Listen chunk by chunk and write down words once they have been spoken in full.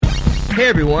Hey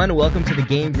everyone, welcome to the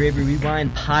Game Gravy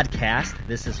Rewind podcast.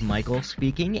 This is Michael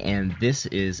speaking, and this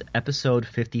is episode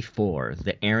 54,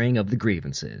 the airing of the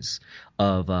grievances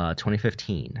of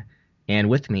 2015. And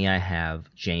with me I have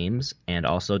James and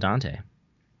also Dante.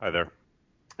 Hi there.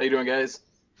 How you doing, guys?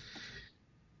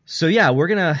 So yeah, we're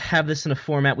gonna have this in a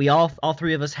format. We all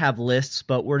three of us have lists,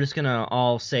 but we're just gonna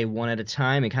all say one at a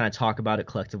time and kind of talk about it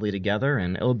collectively together.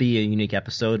 And it'll be a unique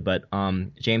episode. But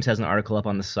James has an article up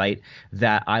on the site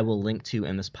that I will link to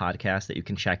in this podcast that you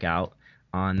can check out.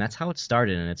 That's how it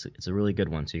started, and it's a really good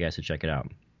one. So you guys should check it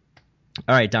out.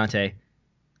 All right, Dante,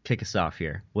 kick us off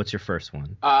here. What's your first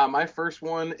one? My first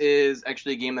one is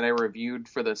actually a game that I reviewed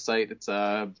for the site. It's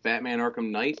Batman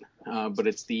Arkham Knight, but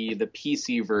it's the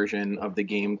PC version of the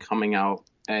game coming out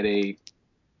at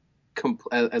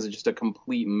as just a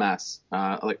complete mess,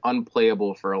 like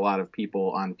unplayable for a lot of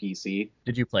people on PC.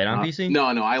 Did you play it on PC? No,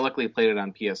 I luckily played it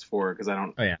on PS4 because I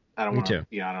don't. Oh yeah, I don't want to.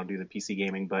 Yeah, I don't do the PC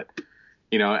gaming, but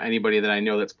anybody that I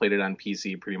know that's played it on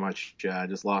PC pretty much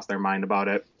just lost their mind about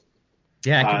it.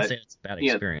 Yeah, I can say it's a bad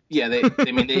experience. Yeah,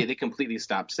 they completely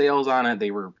stopped sales on it.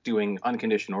 They were doing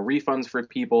unconditional refunds for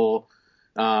people.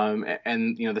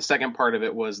 And the second part of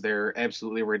it was their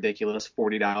absolutely ridiculous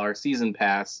 $40 season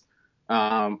pass,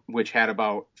 which had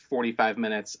about 45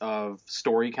 minutes of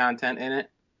story content in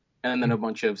it, and then a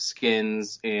bunch of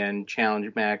skins and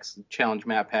challenge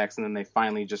map packs, and then they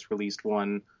finally just released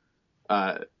one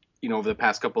over the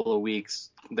past couple of weeks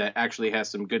that actually has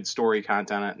some good story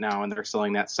content on it now, and they're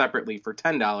selling that separately for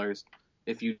 $10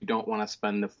 if you don't want to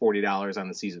spend the $40 on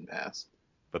the season pass.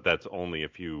 But that's only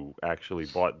if you actually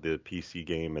bought the PC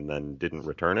game and then didn't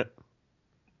return it?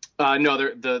 No,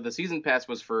 the season pass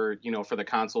was for the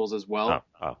consoles as well.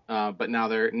 But now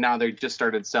they just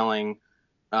started selling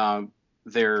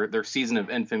their Season of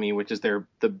Infamy, which is the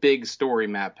big story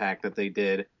map pack that they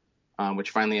did,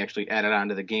 which finally actually added on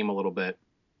to the game a little bit,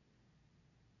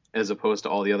 as opposed to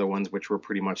all the other ones, which were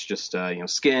pretty much just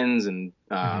skins and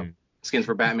skins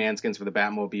for Batman, skins for the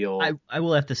Batmobile. I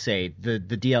will have to say the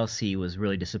DLC was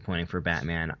really disappointing for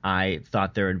Batman. I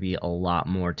thought there would be a lot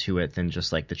more to it than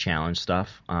just like the challenge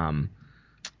stuff. I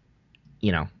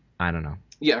don't know.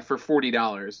 Yeah, for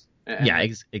 $40. Yeah,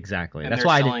 exactly. That's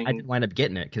why I didn't wind up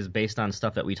getting it, because based on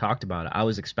stuff that we talked about, I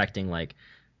was expecting like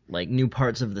new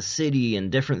parts of the city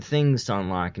and different things to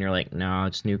unlock, and you're like, no,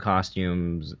 it's new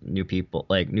costumes, new people,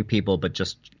 but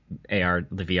just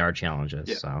the VR challenges.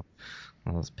 Yeah. So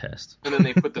I was pissed. And then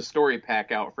they put the story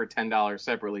pack out for $10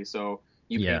 separately, so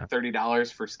you paid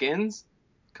 $30 for skins?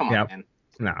 Come on, man.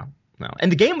 No.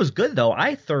 And the game was good, though.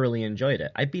 I thoroughly enjoyed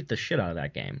it. I beat the shit out of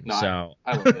that game. No,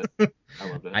 I loved it.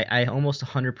 I almost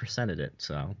 100%ed it,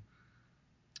 so.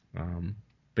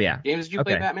 But yeah. James, did you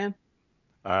play Batman?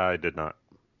 I did not.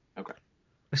 Okay.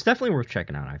 It's definitely worth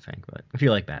checking out, I think, but if you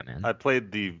like Batman. I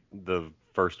played the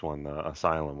first one, the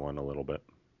Asylum one, a little bit.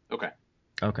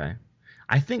 Okay.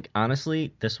 I think,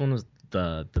 honestly, this one was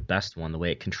the best one, the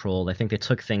way it controlled. I think they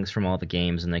took things from all the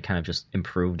games and they kind of just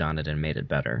improved on it and made it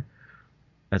better.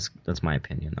 That's my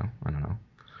opinion, though. I don't know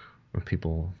if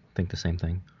people think the same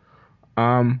thing.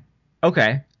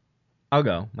 Okay. I'll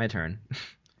go. My turn.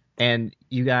 And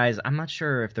you guys, I'm not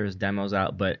sure if there's demos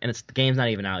out, the game's not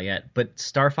even out yet, but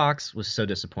Star Fox was so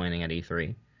disappointing at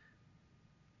E3.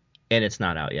 And it's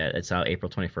not out yet. It's out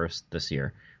April 21st this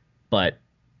year. But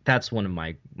that's one of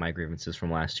my grievances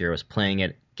from last year, was playing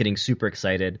it, getting super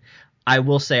excited. I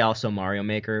will say also Mario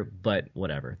Maker, but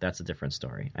whatever. That's a different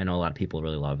story. I know a lot of people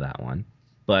really love that one.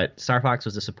 But Star Fox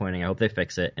was disappointing. I hope they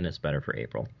fix it, and it's better for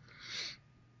April.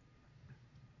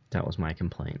 That was my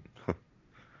complaint.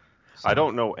 So. I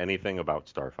don't know anything about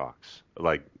Star Fox.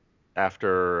 Like,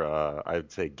 after,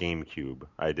 I'd say GameCube,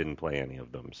 I didn't play any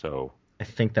of them, so... I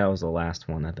think that was the last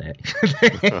one that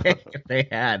they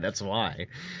had, that's why.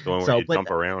 The one where you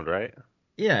jump around, right?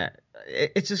 Yeah,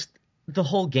 it's just... The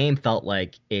whole game felt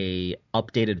like a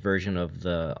updated version of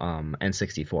the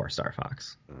N64 Star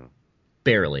Fox.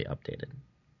 Barely updated.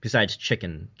 Besides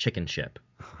chicken ship.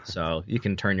 So you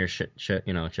can turn your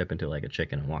chip into like a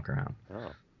chicken and walk around.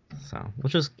 Oh. So,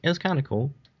 it was kind of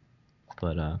cool.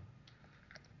 But,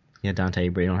 yeah, Dante,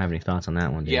 you don't have any thoughts on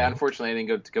that one, do you? Yeah, unfortunately, I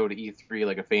didn't go to E3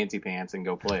 like a fancy pants and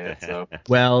go play it, so.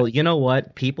 Well, you know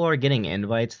what? People are getting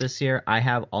invites this year.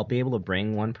 I'll be able to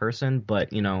bring one person,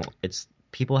 but,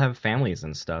 people have families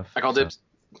and stuff. I call dibs.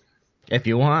 If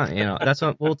you want, that's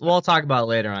what we'll talk about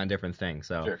later on different things,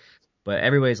 so. Sure. But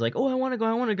everybody's like, oh, I want to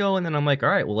go. And then I'm like, all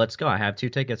right, well, let's go. I have 2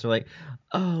 tickets. They're like,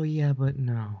 oh, yeah, but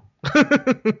no.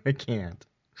 I can't.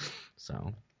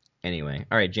 So, anyway.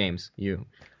 All right, James,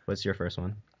 what's your first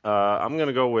one? I'm going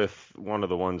to go with one of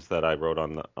the ones that I wrote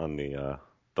on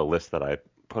the list that I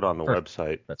put on the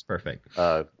website. That's perfect.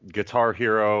 Guitar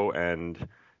Hero and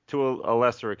to a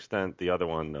lesser extent the other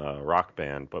one, Rock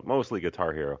Band, but mostly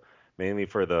Guitar Hero, mainly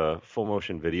for the full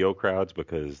motion video crowds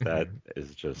because that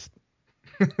is just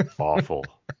awful.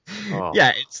 Oh.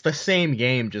 Yeah, it's the same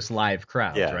game, just live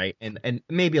crowds, Yeah. right? And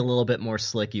maybe a little bit more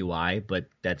slick UI, but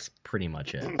that's pretty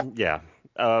much it. Yeah.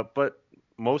 But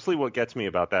mostly what gets me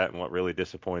about that and what really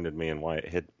disappointed me and why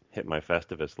it hit my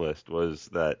Festivus list was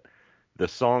that the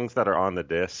songs that are on the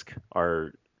disc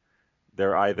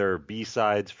they're either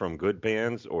B-sides from good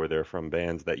bands or they're from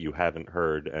bands that you haven't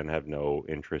heard and have no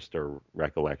interest or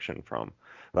recollection from.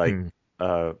 Like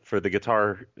for the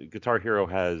Guitar Hero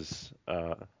has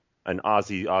an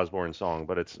Ozzy Osbourne song,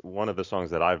 but it's one of the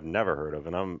songs that I've never heard of,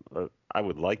 and I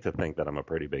would like to think that I'm a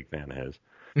pretty big fan of his.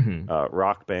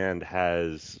 Rock Band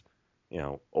has,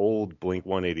 old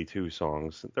Blink-182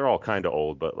 songs. They're all kind of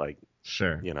old, but like,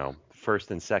 sure,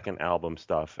 first and second album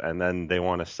stuff, and then they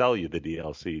want to sell you the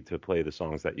DLC to play the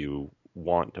songs that you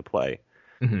want to play.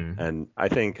 And I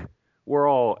think we're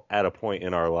all at a point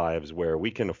in our lives where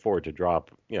we can afford to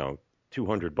drop,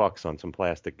 $200 on some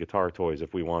plastic guitar toys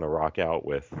if we want to rock out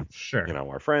with, sure,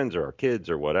 our friends or our kids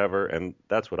or whatever. And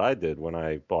that's what I did when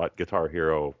I bought Guitar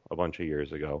Hero a bunch of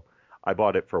years ago. I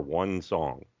bought it for one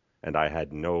song, and I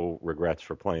had no regrets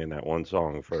for playing that one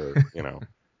song for,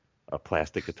 a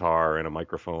plastic guitar and a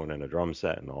microphone and a drum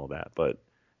set and all that. But,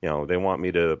 they want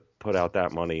me to put out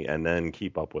that money and then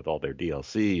keep up with all their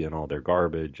DLC and all their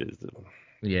garbage.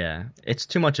 Yeah, it's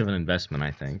too much of an investment,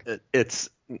 I think. It's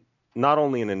not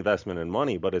only an investment in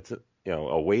money, but it's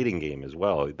a waiting game as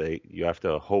well. You have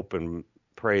to hope and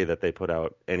pray that they put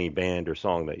out any band or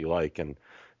song that you like. And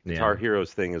Guitar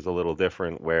Hero's thing is a little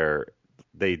different, where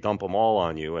they dump them all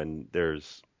on you, and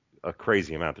there's a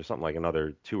crazy amount. There's something like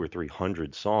another 200 or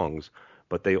 300 songs,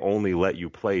 but they only let you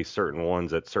play certain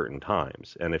ones at certain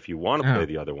times. And if you want to play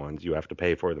the other ones, you have to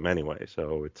pay for them anyway.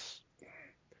 So it's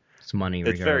money.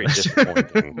 It's very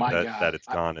disappointing that it's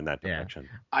gone in that direction.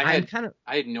 I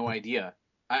had no idea.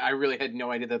 I really had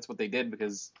no idea that's what they did,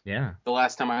 because the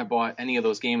last time I bought any of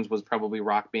those games was probably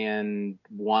Rock Band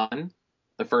 1,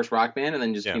 the first Rock Band, and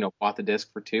then just bought the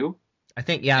disc for 2. I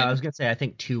think I was gonna say I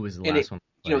think 2 was the last one.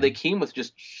 They came with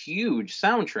just huge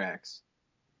soundtracks.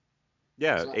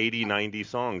 Yeah, 80, 90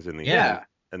 songs in the end.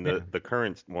 And the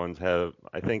current ones have,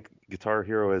 I think Guitar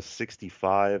Hero has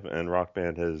 65 and Rock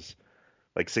Band has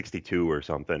like 62 or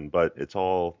something, but it's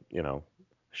all,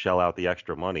 shell out the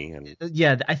extra money. And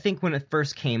I think when it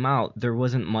first came out, there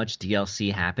wasn't much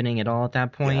DLC happening at all at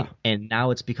that point, and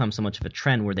now it's become so much of a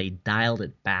trend where they dialed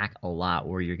it back a lot,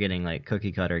 where you're getting like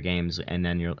cookie cutter games and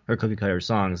then or cookie cutter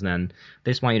songs, and then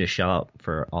they just want you to shell out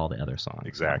for all the other songs.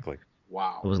 Exactly. So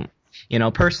wow. It wasn't,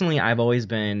 personally, I've always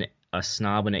been a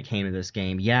snob when it came to this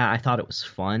game. Yeah, I thought it was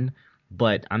fun,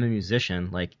 but I'm a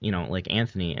musician, like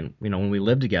Anthony, and when we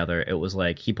lived together, it was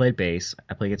like he played bass,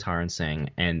 I played guitar and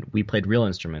sang, and we played real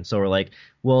instruments. So we're like,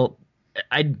 well,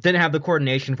 I didn't have the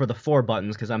coordination for the 4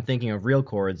 buttons because I'm thinking of real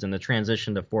chords, and the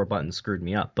transition to 4 buttons screwed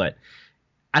me up. But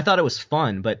I thought it was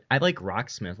fun, but I like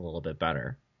Rocksmith a little bit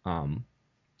better.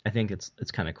 I think it's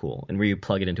kind of cool, and where you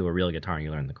plug it into a real guitar and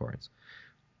you learn the chords.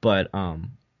 But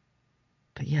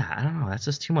yeah, I don't know. That's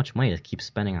just too much money to keep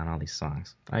spending on all these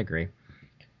songs. I agree.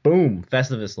 Boom,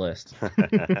 Festivus list.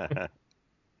 All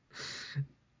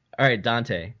right,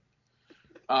 Dante.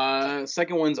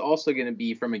 Second one's also going to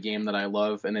be from a game that I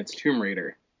love, and it's Tomb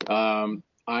Raider.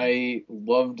 I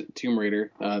loved Tomb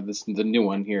Raider, the new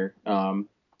one here,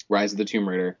 Rise of the Tomb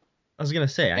Raider. I was going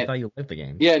to say, I thought you liked the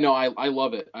game. Yeah, no, I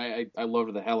love it. I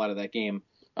loved the hell out of that game.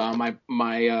 My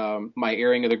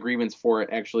airing of the grievance for it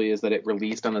actually is that it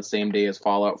released on the same day as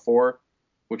Fallout 4,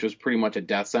 which was pretty much a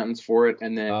death sentence for it.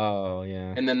 And then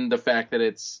and then the fact that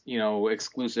it's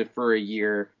exclusive for a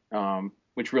year,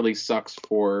 which really sucks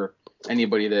for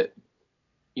anybody that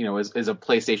is a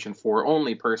PlayStation 4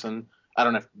 only person. I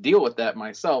don't have to deal with that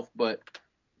myself, but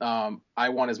I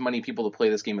want as many people to play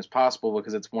this game as possible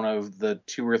because it's one of the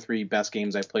 2 or 3 best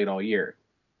games I played all year.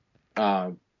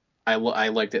 I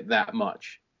liked it that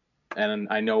much, and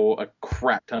I know a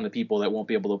crap ton of people that won't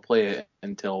be able to play it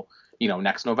until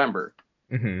next November.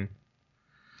 Mm-hmm.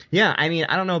 Yeah, I mean,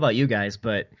 I don't know about you guys,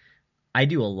 but I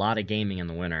do a lot of gaming in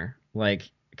the winter,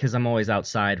 because I'm always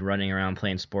outside running around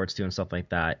playing sports, doing stuff like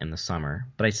that in the summer.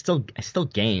 But I still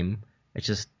game. I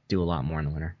just do a lot more in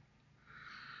the winter.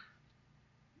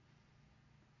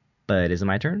 But is it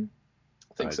my turn?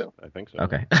 I think so. I think so.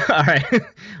 Okay. All right.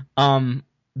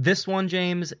 This one,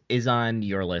 James, is on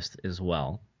your list as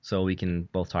well, so we can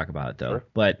both talk about it, though. Sure.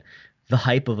 But the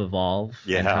hype of Evolve,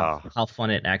 and how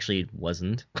fun it actually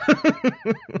wasn't.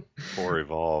 Poor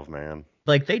Evolve, man.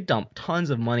 like they dumped tons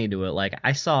of money into it. Like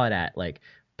I saw it at like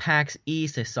PAX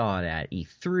East, I saw it at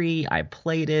E3. I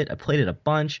played it a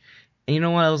bunch, and you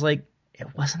know what? I was like, it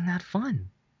wasn't that fun,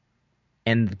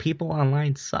 and the people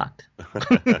online sucked.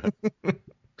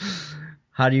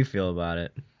 How do you feel about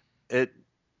it? It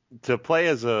to play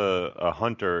as a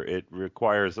hunter, it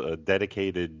requires a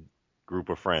dedicated group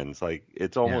of friends. Like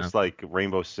it's Yeah. almost like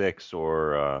Rainbow Six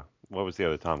or what was the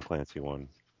other Tom Clancy one?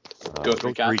 Ghost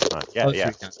Recon. Yeah, Oh,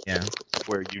 yeah. yeah.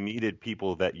 Where you needed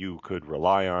people that you could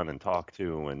rely on and talk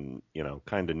to, and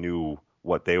kind of knew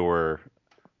what they were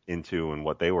into and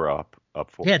what they were up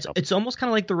for. Yeah, it's almost kind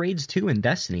of like the raids 2 in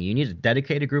Destiny. You need a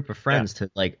dedicated group of Yeah, friends to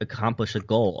like accomplish a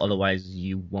goal, otherwise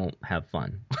you won't have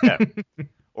fun. yeah.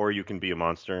 Or you can be a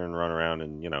monster and run around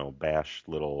and bash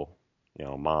little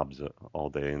mobs all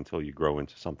day until you grow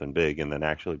into something big and then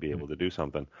actually be able to do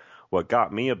something. What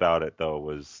got me about it though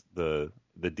was the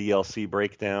DLC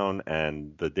breakdown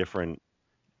and the different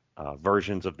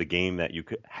versions of the game that you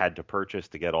had to purchase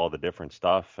to get all the different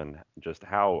stuff, and just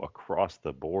how across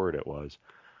the board it was.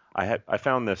 I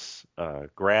found this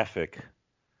graphic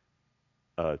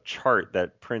chart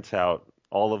that prints out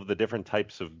all of the different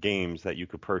types of games that you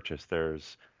could purchase.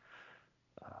 There's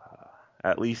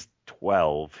at least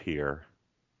 12 here,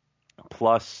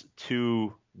 plus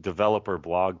 2 developer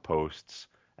blog posts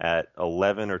at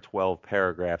 11 or 12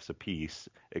 paragraphs apiece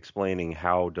explaining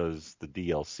how does the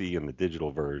DLC and the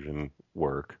digital version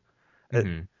work.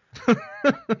 hmm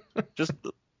Just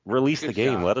release the Good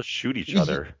game. job. Let us shoot each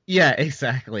other. Yeah,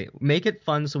 exactly. Make it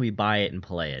fun so we buy it and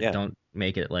play it. Yeah. Don't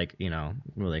make it like, what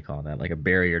do they call that? Like a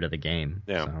barrier to the game.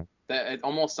 Yeah. So, That it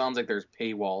almost sounds like there's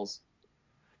paywalls.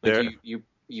 Like There,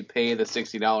 you pay the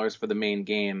 $60 for the main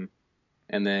game,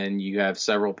 and then you have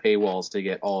several paywalls to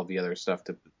get all of the other stuff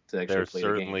to actually there play the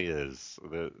game. certainly is.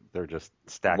 They're just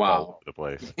stacked Wow. all over the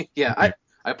place. Yeah,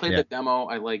 I played Yeah. the demo,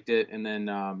 I liked it, and then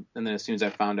as soon as I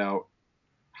found out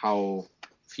how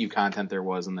few content there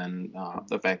was, and then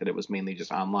the fact that it was mainly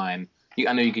just online.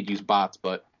 I know you could use bots,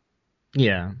 but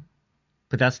yeah.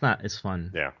 But that's not as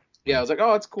fun. Yeah. yeah, I was like,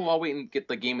 oh, it's cool. I'll wait and get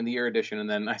the Game of the Year edition, and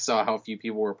then I saw how few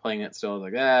people were playing it. Still, I was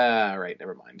like, all right,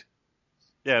 never mind.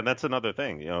 Yeah, and that's another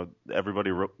thing.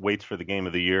 Everybody waits for the game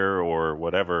of the year or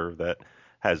whatever that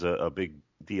has a big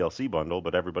DLC bundle,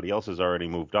 but everybody else has already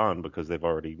moved on because they've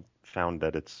already found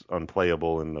that it's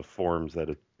unplayable in the forms that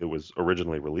it was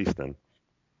originally released in.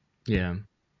 Yeah.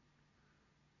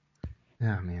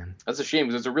 Oh, man. That's a shame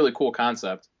because it's a really cool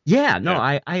concept. Yeah, no,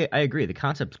 Yeah. I agree. The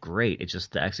concept's great. It's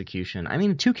just the execution. I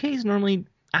mean, 2K's normally,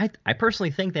 I personally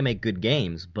think they make good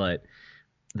games, but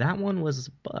that one was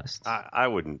a bust. I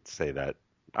wouldn't say that.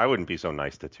 I wouldn't be so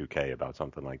nice to 2K about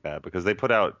something like that because they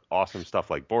put out awesome stuff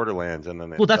like Borderlands, and then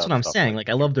they Well, put that's out what I'm stuff saying. Like,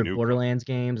 I love their Nuke. Borderlands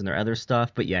games and their other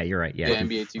stuff, but yeah, you're right. Yeah, Yeah,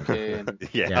 NBA 2K. And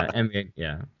Yeah. yeah, NBA,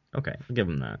 yeah. Okay, I'll give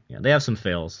them that. Yeah, they have some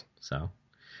fails, so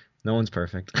no one's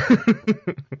perfect.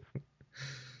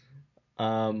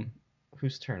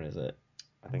 Whose turn is it?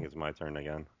 I think it's my turn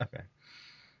again. Okay.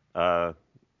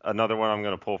 Another one I'm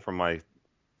going to pull from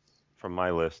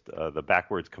my list, the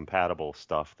backwards compatible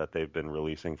stuff that they've been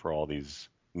releasing for all these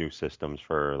new systems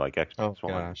for like Xbox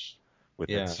One with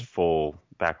its full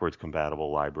backwards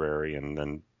compatible library, and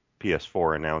then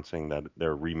PS4 announcing that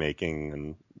they're remaking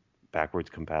and backwards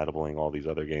compatibling all these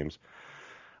other games.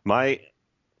 My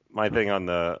thing on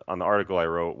the article I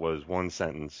wrote was one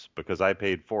sentence because I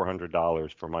paid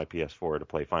 $400 for my PS4 to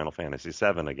play Final Fantasy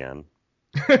VII again,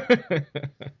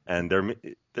 and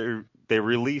they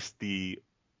released the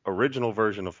original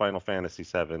version of Final Fantasy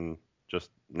VII. Just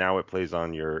now it plays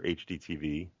on your HD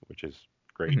TV, which is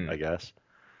great, Mhm. I guess.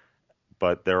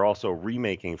 But they're also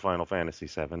remaking Final Fantasy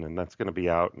VII, and that's going to be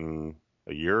out in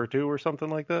a year or two or something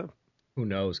like that. Who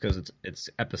knows? Because it's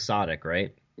episodic,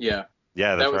 right? yeah,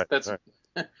 Yeah, that's right. that's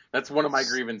right. that's one of my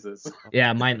grievances.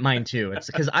 Yeah, mine too. It's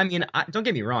because I mean, don't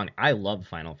get me wrong, I love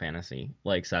Final Fantasy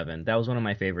like 7. That was one of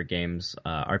my favorite games,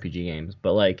 RPG games.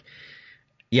 But like,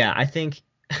 yeah, I think,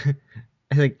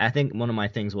 I think one of my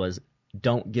things was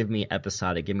don't give me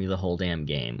episodic, give me the whole damn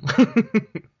game.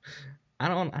 I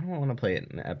don't want to play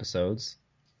it in episodes.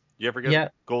 You ever get Yeah.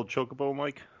 Gold Chocobo,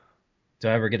 Mike? Do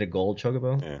I ever get a gold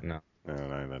chocobo? Yeah. No.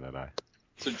 No.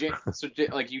 So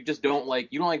like you just don't like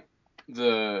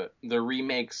the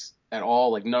remakes at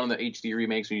all, like none of the HD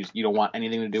remakes. You don't want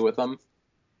anything to do with them.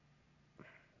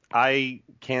 I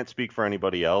can't speak for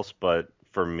anybody else, but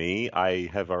for me, I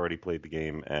have already played the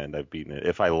game and I've beaten it.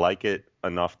 If I like it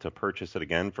enough to purchase it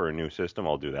again for a new system,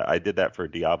 I'll do that. I did that for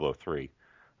Diablo 3.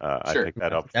 Sure. I picked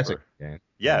that up That's for... a good game.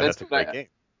 Yeah, That's that's a what great game.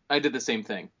 I did the same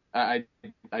thing. I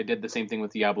did the same thing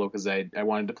with Diablo because I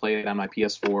wanted to play it on my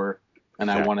PS4 and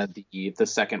I Yeah. wanted the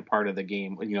second part of the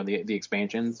game, the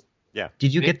expansions. Yeah.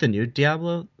 Did you get the new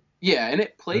Diablo? Yeah, and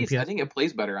it plays. PS4? I think it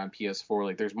plays better on PS4.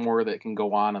 Like there's more that can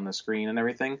go on the screen and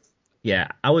everything. Yeah,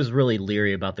 I was really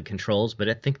leery about the controls, but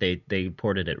I think they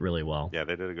ported it really well. Yeah,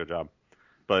 they did a good job.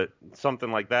 But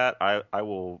something like that, I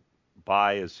will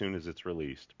buy as soon as it's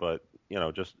released. But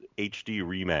just HD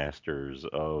remasters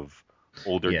of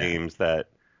older Yeah. games that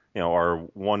are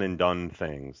one and done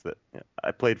things. That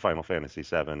I played Final Fantasy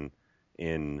VII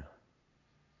in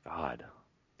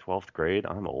 12th grade.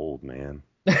 I'm old, man.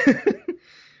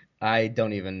 I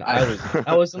don't even.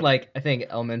 I was in like I think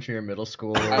elementary or middle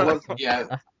school. I was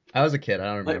I was a kid.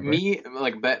 I don't like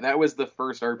remember. that was the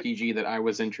first RPG that I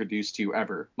was introduced to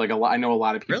ever. Like I know a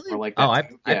lot of people Really? are like that. Oh,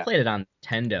 too. I played it on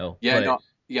Nintendo. Yeah, but no,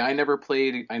 yeah, I never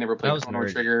played was Chrono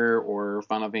nerdy. Trigger or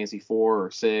Final Fantasy 4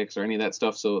 or 6 or any of that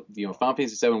stuff. So, Final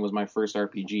Fantasy 7 was my first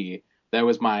RPG. That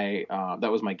was my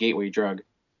gateway drug.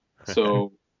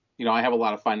 So, I have a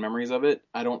lot of fond memories of it.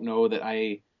 I don't know that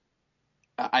I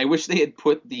wish they had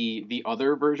put the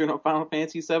other version of Final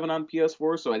Fantasy 7 on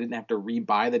PS4 so I didn't have to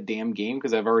rebuy the damn game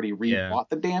because I've already rebought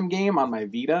the damn game on my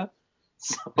Vita.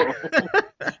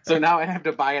 So now I have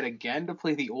to buy it again to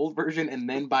play the old version and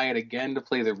then buy it again to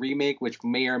play the remake, which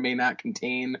may or may not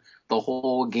contain the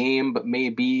whole game, but may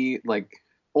be like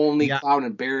only Cloud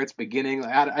and Barrett's beginning.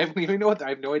 I don't even know I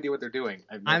have no idea what they're doing.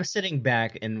 I'm sitting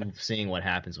back and seeing what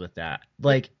happens with that.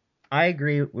 Like, I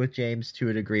agree with James to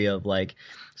a degree of like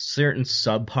certain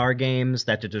subpar games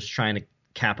that they're just trying to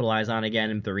capitalize on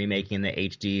again, the remaking the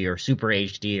HD or Super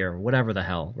HD or whatever the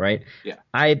hell, right? Yeah.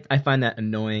 I find that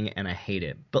annoying and I hate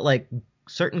it. But like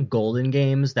certain golden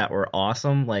games that were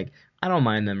awesome, like I don't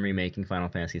mind them remaking Final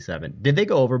Fantasy VII. Did they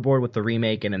go overboard with the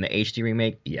remake and then the HD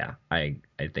remake? Yeah, I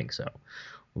think so.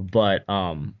 But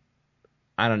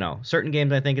I don't know. Certain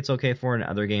games I think it's okay for, and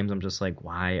other games I'm just like,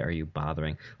 why are you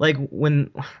bothering? Like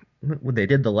when they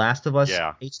did The Last of Us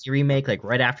HD remake, like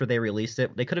right after they released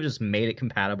it, they could have just made it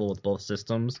compatible with both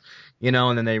systems,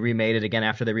 and then they remade it again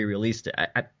after they re-released it.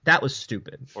 That was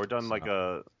stupid. Or done like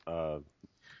a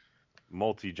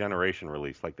multi-generation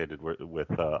release, like they did with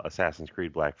Assassin's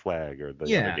Creed Black Flag or the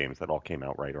other games that all came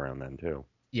out right around then too.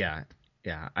 Yeah.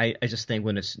 I just think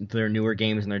when they're newer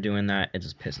games and they're doing that, it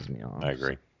just pisses me off. I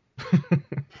agree.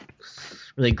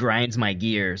 Really grinds my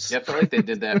gears. Yeah, I feel like they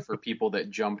did that for people that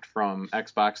jumped from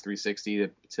Xbox 360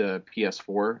 to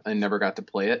PS4 and never got to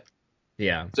play it.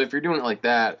 Yeah. So if you're doing it like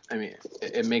that, I mean,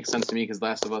 it makes sense to me because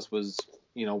Last of Us was,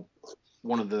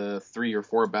 one of the 3 or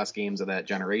 4 best games of that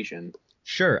generation.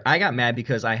 Sure. I got mad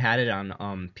because I had it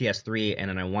on PS3 and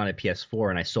then I wanted PS4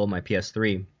 and I sold my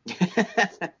PS3.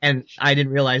 And I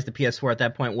didn't realize the PS4 at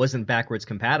that point wasn't backwards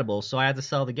compatible, so I had to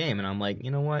sell the game. And I'm like,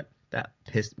 you know what? That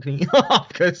pissed me off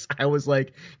because I was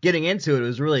like getting into it. It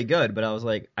was really good, but I was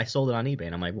like, I sold it on eBay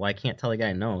and I'm like, well, I can't tell the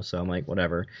guy no. So I'm like,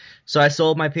 whatever. So I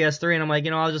sold my PS3 and I'm like,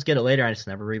 I'll just get it later. I just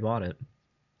never rebought it.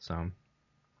 So,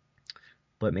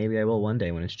 but maybe I will one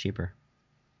day when it's cheaper.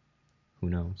 Who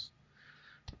knows?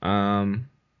 All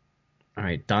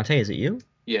right, Dante, is it you?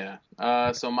 Yeah.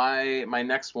 So my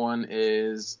next one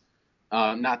is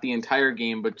not the entire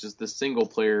game, but just the single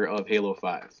player of Halo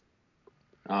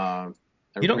 5.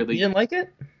 You didn't like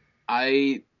it?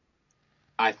 I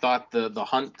thought the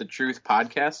Hunt the Truth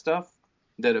podcast stuff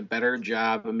did a better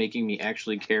job of making me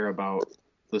actually care about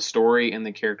the story and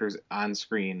the characters on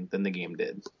screen than the game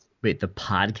did. Wait, the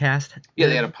podcast? Yeah,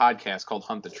 they had a podcast called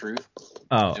Hunt the Truth.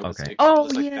 Oh, it was okay.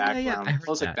 It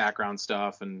was that. background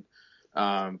stuff and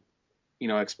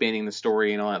expanding the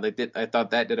story and all that. I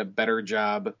thought that did a better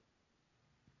job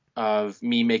of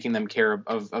me making them care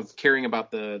of caring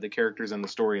about the characters and the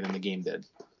story than the game did.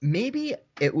 Maybe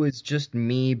it was just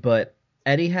me, but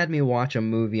Eddie had me watch a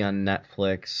movie on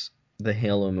Netflix, the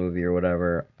Halo movie or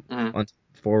whatever, on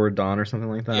Forward Dawn or something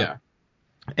like that. Yeah.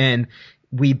 And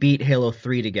we beat Halo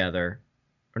 3 together.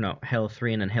 Or no, Halo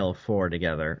 3 and then Halo 4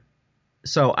 together.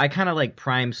 So I kind of like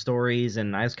Prime stories,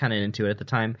 and I was kind of into it at the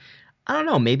time. I don't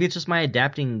know, maybe it's just my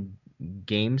adapting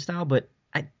game style, but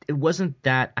it wasn't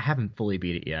that. I haven't fully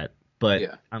beat it yet,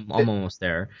 but I'm almost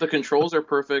there. The controls are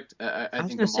perfect. I was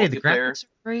think gonna say the multiplayer... graphics are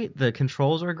great. The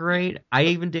controls are great. I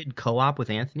even did co-op with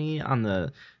Anthony on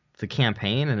the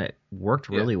campaign, and it worked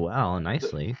really well and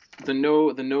nicely. The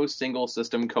no single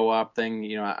system co-op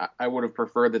thing. I would have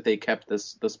preferred that they kept the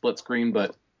split screen,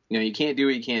 but you can't do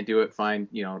it. You can't do it. Fine.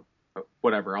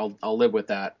 Whatever. I'll live with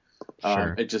that.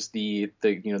 Sure. It just the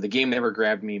game never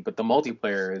grabbed me, but the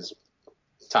multiplayer is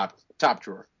top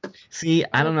drawer. See,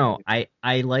 I don't know. I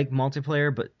like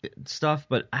multiplayer stuff,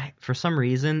 but for some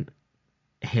reason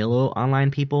Halo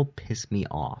Online people piss me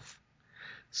off.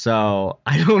 So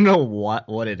I don't know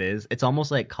what it is. It's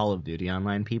almost like Call of Duty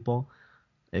Online people.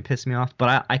 They piss me off,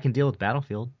 but I can deal with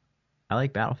Battlefield. I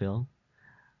like Battlefield.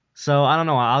 So I don't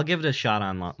know. I'll give it a shot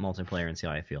on multiplayer and see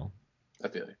how I feel. I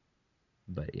feel you.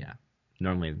 But yeah,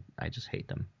 normally I just hate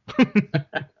them.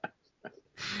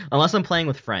 Unless I'm playing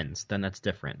with friends, then that's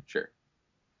different. Sure.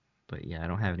 But yeah, I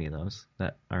don't have any of those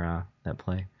that are that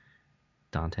play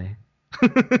Dante.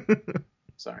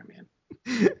 Sorry, man.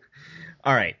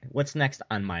 All right, what's next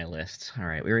on my list? All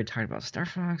right, we already talked about Star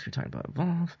Fox. We talked about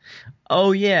Evolve.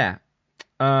 Oh yeah,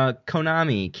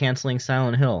 Konami canceling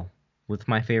Silent Hill with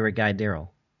my favorite guy Daryl.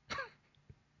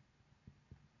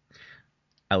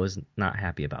 I was not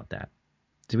happy about that.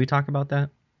 Did we talk about that?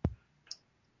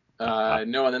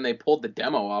 No, and then they pulled the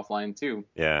demo offline too.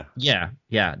 Yeah. Yeah.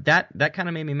 That kind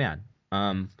of made me mad.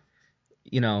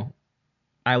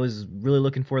 I was really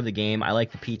looking for the game. I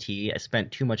like the PT. I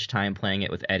spent too much time playing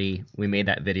it with Eddie. We made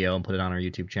that video and put it on our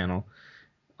YouTube channel.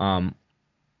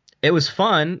 It was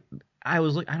fun. I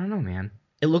don't know, man.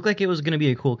 It looked like it was going to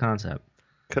be a cool concept.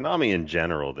 Konami in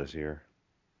general this year.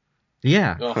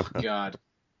 Yeah. Oh God.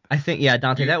 I think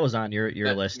Dante, that was on your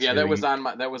list. Yeah, too. that was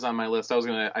on my list.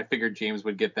 I figured James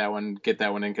would get that one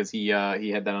in because he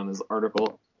had that on his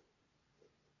article.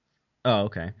 Oh,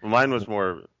 okay. Mine was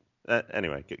more.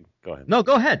 Anyway, go ahead. No,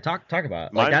 go ahead. Talk about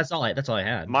it. Mine, that's all I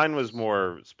had. Mine was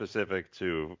more specific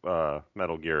to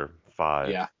Metal Gear 5.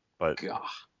 Yeah. But God.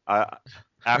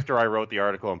 after I wrote the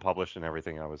article and published and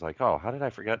everything, I was like, oh, how did I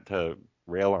forget to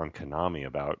rail on Konami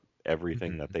about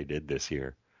everything that they did this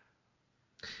year?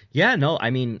 Yeah, no, I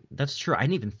mean, that's true. I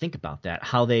didn't even think about that.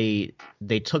 How they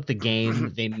took the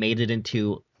game, they made it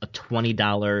into a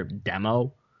 $20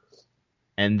 demo,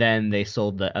 and then they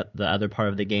sold the other part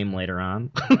of the game later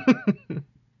on.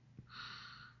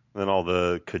 Then all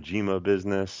the Kojima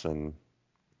business and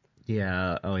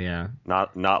yeah, oh yeah.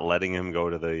 Not letting him go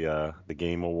to the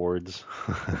Game Awards.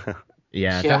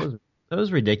 Yeah, that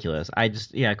was ridiculous.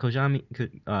 Konami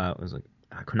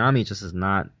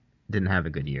didn't have a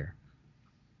good year.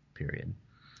 Period.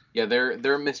 Yeah,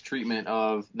 their mistreatment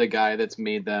of the guy that's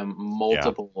made them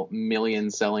multiple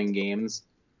million selling games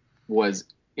was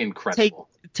incredible.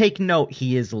 Take note,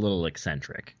 he is a little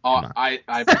eccentric. I'm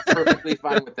perfectly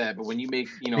fine with that. But when you make,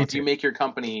 if you make your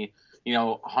company,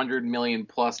 $100 million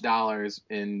plus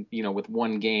in, with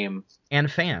one game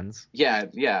and fans.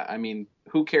 Yeah. I mean,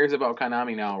 who cares about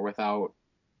Konami now without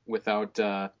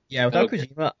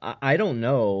Kojima? I don't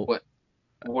know.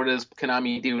 What does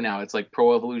Konami do now? It's like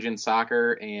Pro Evolution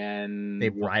Soccer and they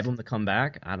bribe him to come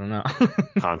back. I don't know.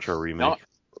 Contra remake. No,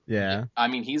 yeah. I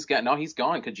mean, he's gone.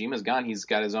 Kojima's gone. He's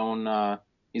got his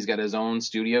own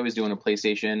studio. He's doing a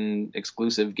PlayStation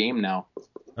exclusive game now.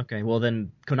 Okay, well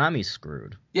then Konami's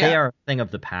screwed. Yeah. They are a thing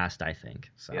of the past, I think.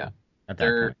 So yeah. At that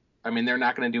point. I mean, they're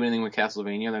not going to do anything with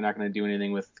Castlevania. They're not going to do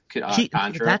anything with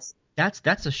Contra.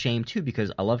 That's a shame too,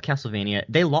 because I love Castlevania.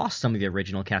 They lost some of the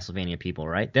original Castlevania people,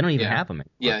 right? They don't even have them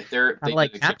anymore. Yeah, they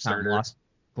like did Capcom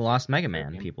lost Mega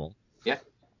Man people. Yeah.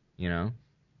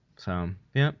 So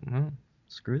yeah, well,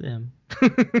 screw them.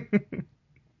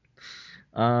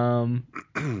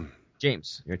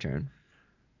 James, your turn.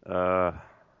 Let's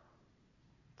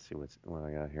see what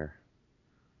I got here.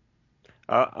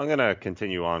 I'm gonna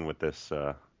continue on with this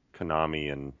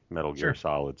Konami and Metal Gear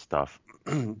Solid stuff.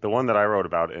 The one that I wrote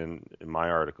about in my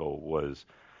article was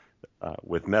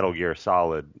with Metal Gear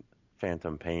Solid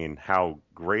Phantom Pain, how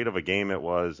great of a game it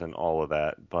was and all of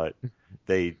that, but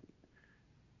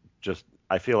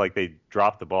I feel like they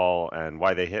dropped the ball, and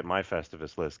why they hit my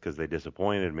Festivus list, because they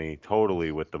disappointed me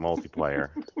totally with the multiplayer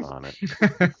on it.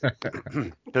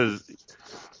 Because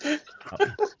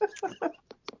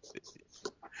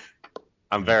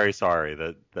I'm very sorry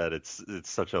that it's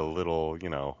such a little,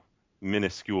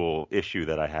 minuscule issue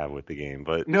that I have with the game,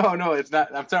 but no, it's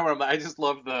not. I'm talking about. I just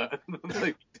love the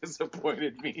they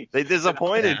disappointed me. They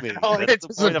disappointed me. That's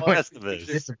the point of Festivus.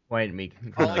 Disappointed me.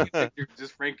 All I can picture is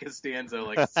just Frank Costanza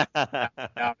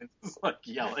down and just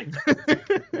yelling.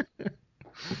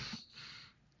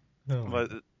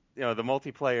 But the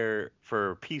multiplayer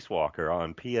for Peace Walker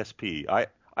on PSP, I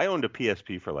owned a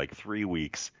PSP for like 3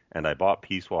 weeks, and I bought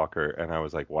Peace Walker, and I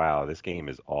was like, wow, this game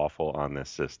is awful on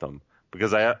this system.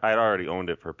 Because I'd already owned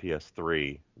it for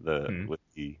PS3, with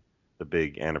the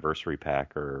big anniversary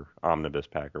pack or omnibus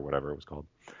pack or whatever it was called.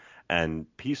 And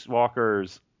Peace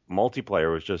Walker's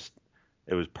multiplayer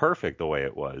it was perfect the way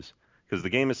it was. Because the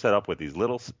game is set up with these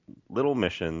little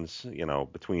missions,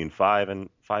 between 5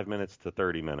 minutes to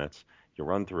 30 minutes. You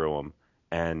run through them,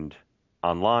 and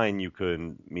online you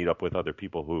can meet up with other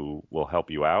people who will help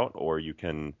you out, or you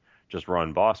can just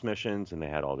run boss missions, and they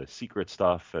had all this secret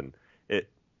stuff, and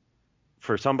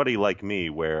for somebody like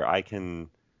me, where I can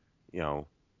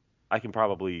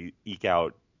probably eke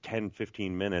out 10,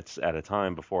 15 minutes at a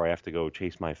time before I have to go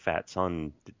chase my fat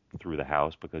son through the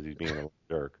house because he's being a little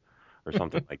jerk or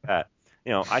something like that.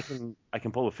 I can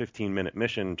pull a 15-minute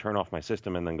mission, turn off my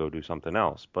system, and then go do something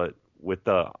else. But with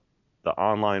the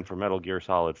online for Metal Gear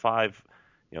Solid 5,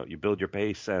 you build your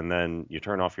base and then you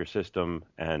turn off your system.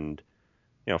 And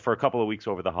for a couple of weeks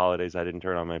over the holidays, I didn't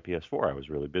turn on my PS4. I was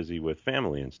really busy with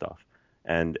family and stuff.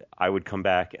 And I would come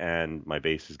back and my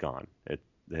base is gone.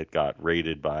 It got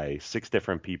raided by 6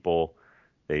 different people.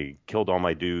 They killed all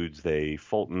my dudes. They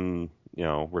Fulton,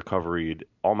 recoveried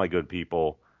all my good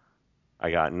people. I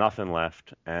got nothing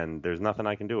left, and there's nothing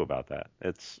I can do about that.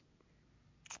 It's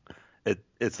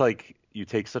like you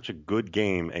take such a good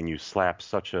game and you slap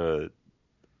such a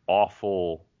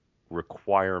awful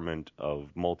requirement of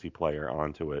multiplayer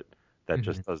onto it that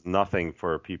just does nothing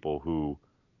for people who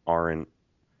aren't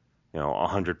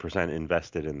 100%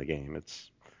 invested in the game.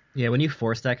 Yeah, when you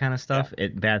force that kind of stuff,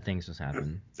 bad things just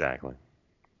happen. Exactly.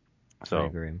 So I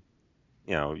agree.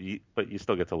 But you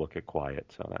still get to look at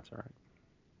Quiet, so that's all right.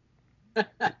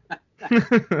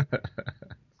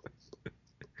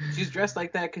 She's dressed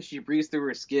like that because she breathes through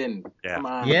her skin. Yeah. Come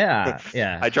on. Yeah.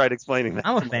 I tried explaining that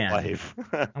I'm a to fan. my wife.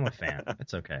 I'm a fan.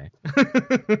 It's okay.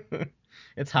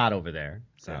 It's hot over there,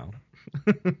 so.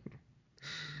 All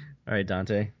right,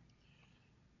 Dante.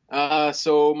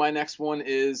 So my next one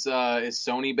is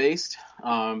Sony based.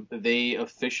 They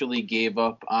officially gave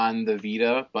up on the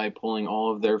Vita by pulling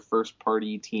all of their first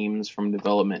party teams from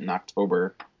development in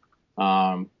October.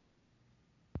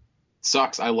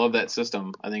 Sucks. I love that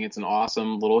system. I think it's an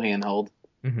awesome little handheld.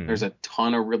 Mm-hmm. There's a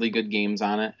ton of really good games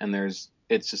on it, and it's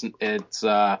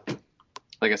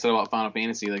like I said about Final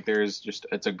Fantasy, like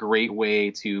it's a great way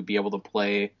to be able to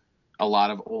play a lot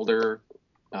of older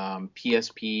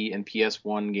PSP and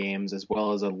PS1 games, as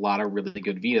well as a lot of really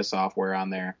good Vita software on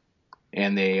there.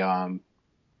 And they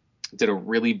did a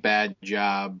really bad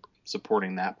job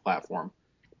supporting that platform.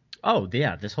 Oh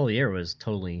yeah, this whole year was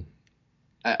totally.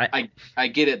 I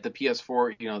get it. The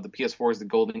PS4, the PS4 is the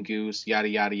golden goose, yada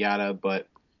yada yada. But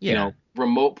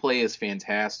remote play is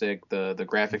fantastic. The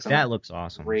graphics that looks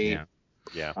awesome. Great.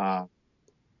 Yeah.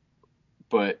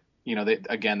 But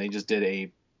they just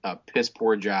did a piss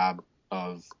poor job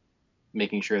of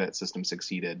making sure that system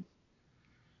succeeded.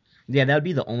 Yeah, that would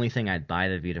be the only thing I'd buy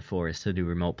the Vita for, is to do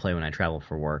remote play when I travel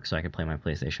for work, so I could play my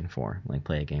PlayStation 4, like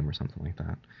play a game or something like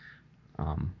that.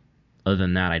 Other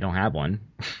than that, I don't have one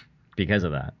because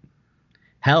of that.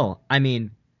 Hell, I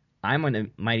mean,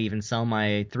 might even sell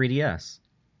my 3DS.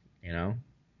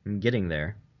 I'm getting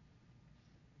there.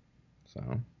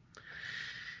 So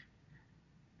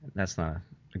that's not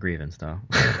a grievance, though.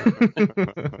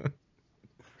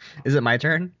 Is it my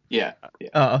turn? Yeah.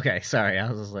 Oh, okay. Sorry, I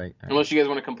was just like. Unless you guys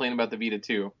want to complain about the Vita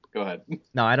too, go ahead.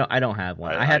 No, I don't have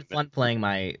one. I had fun playing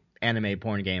my anime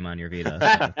porn game on your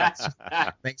Vita. So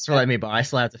thanks for letting me. But I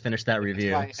still have to finish that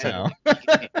review. So.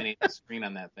 I need the screen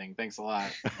on that thing. Thanks a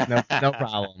lot. No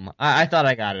problem. I thought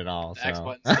I got it all. The X so.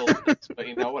 button still works,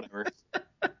 but whatever.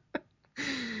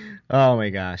 Oh my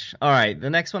gosh. All right, the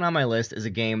next one on my list is a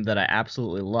game that I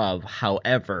absolutely love.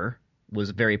 However,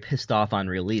 was very pissed off on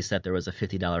release that there was a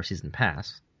 $50 season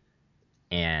pass,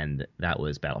 and that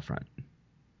was Battlefront.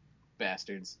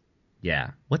 Bastards.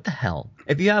 Yeah. What the hell?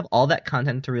 If you have all that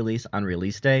content to release on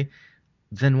release day,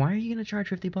 then why are you going to charge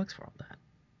 $50 for all that?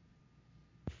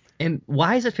 And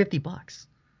why is it $50?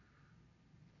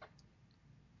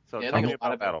 So tell me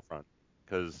about Battlefront,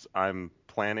 because I'm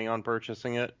planning on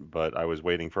purchasing it, but I was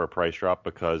waiting for a price drop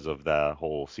because of the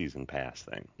whole season pass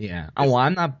thing. Yeah. Oh, well,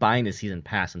 I'm not buying the season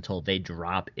pass until they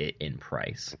drop it in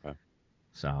price. Okay.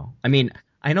 So, I mean,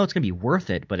 I know it's going to be worth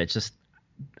it, but it's just,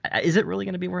 is it really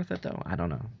going to be worth it though? I don't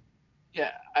know.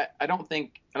 Yeah, I don't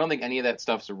think any of that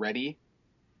stuff's ready.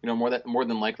 More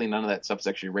than likely none of that stuff's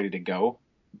actually ready to go.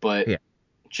 But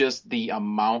just the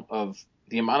amount of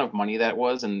money that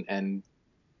was, and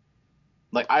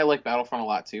like, I like Battlefront a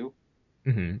lot too.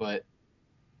 Mm-hmm. But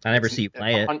I never see you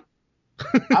play it.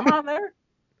 I'm on there.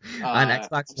 On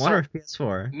Xbox One or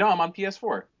PS4? No, I'm on PS4.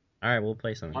 All right, we'll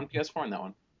play something. I'm on PS4 on that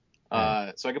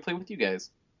one. So I can play with you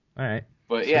guys. All right.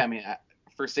 But yeah, I mean,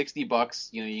 for $60,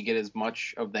 you get as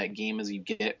much of that game as you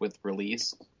get with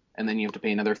release, and then you have to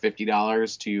pay another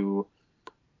 $50 to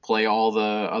play all the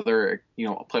other,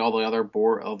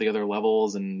 all the other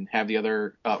levels, and have the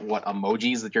other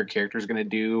emojis that your character's gonna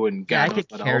do, and I could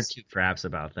care two craps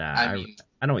about that.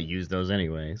 I don't use those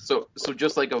anyways. So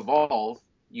just like Evolve,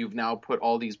 you've now put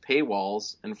all these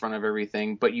paywalls in front of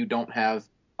everything, but you don't have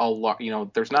a lot.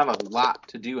 There's not a lot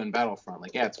to do in Battlefront.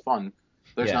 Like, yeah, it's fun.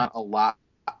 There's not a lot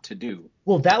to do.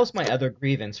 Well, that was my other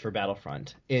grievance for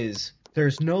Battlefront, is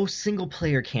there's no single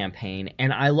player campaign,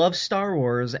 and I love Star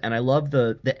Wars, and I love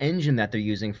the engine that they're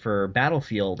using for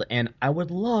Battlefield, and I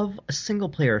would love a single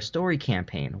player story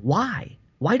campaign. Why?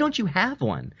 Why don't you have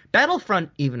one?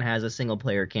 Battlefront even has a single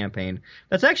player campaign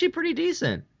that's actually pretty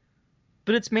decent,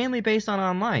 but it's mainly based on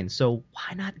online, so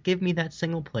why not give me that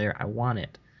single player? I want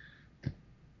it.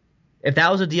 If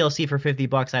that was a DLC for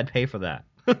 $50, I'd pay for that.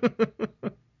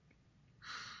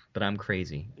 But I'm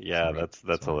crazy. Yeah,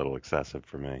 that's a little excessive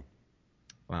for me.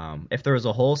 If there was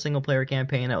a whole single player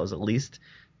campaign that was at least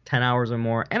 10 hours or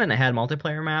more, and it had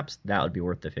multiplayer maps, that would be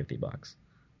worth the $50.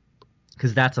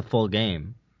 Because that's a full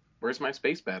game. Where's my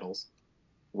space battles?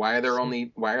 Why are there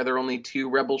only 2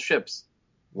 rebel ships?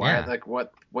 Why? Yeah. Like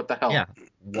what the hell? Yeah.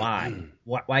 Why?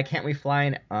 Why can't we fly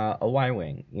in a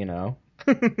Y-wing? You know.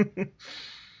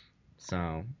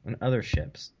 So, and other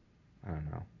ships, I don't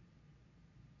know.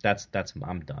 That's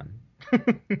I'm done.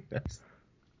 That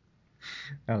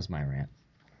was my rant.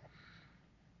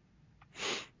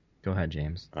 Go ahead,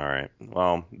 James. All right.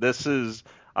 Well,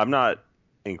 I'm not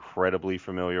incredibly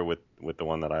familiar with the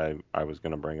one that I was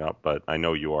going to bring up, but I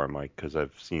know you are, Mike, because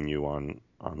I've seen you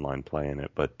online playing it.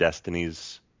 But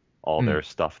Destiny's, all their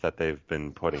stuff that they've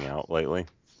been putting out lately.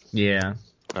 Yeah.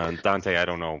 Dante, I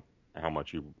don't know how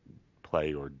much you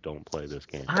play or don't play this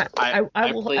game. I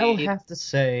will have to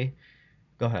say.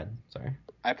 Go ahead. Sorry.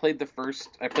 I played the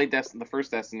first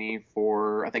Destiny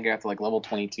for, I think I got to like level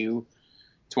 22,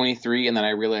 23, and then I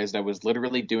realized I was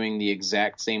literally doing the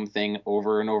exact same thing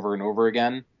over and over and over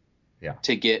again. Yeah.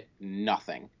 To get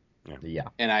nothing. Yeah.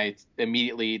 And I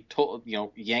immediately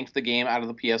yanked the game out of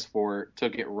the PS4,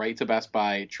 took it right to Best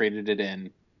Buy, traded it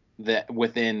in. That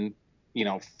within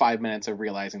 5 minutes of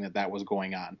realizing that was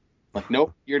going on. Like,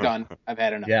 nope, you're done. I've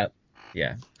had enough.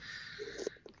 Yeah.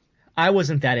 I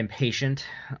wasn't that impatient,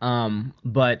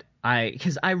 but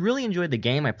because I really enjoyed the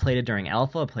game. I played it during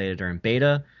alpha, I played it during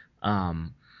beta,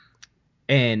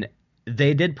 and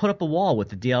they did put up a wall with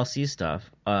the DLC stuff,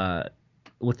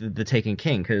 with the Taken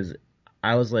King, because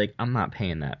I was like, I'm not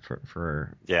paying that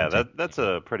for yeah, that's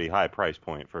a pretty high price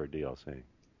point for a DLC.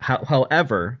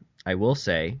 However, I will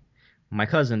say, my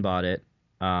cousin bought it,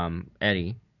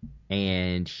 Eddie.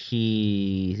 And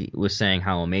he was saying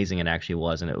how amazing it actually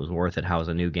was, and it was worth it. How it was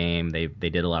a new game. They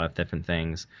did a lot of different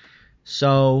things.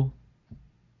 So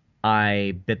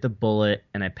I bit the bullet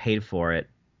and I paid for it.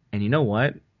 And you know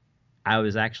what? I'm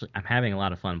having a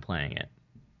lot of fun playing it.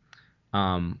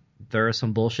 There are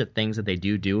some bullshit things that they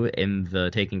do in the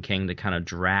Taken King to kind of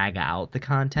drag out the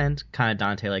content. Kind of,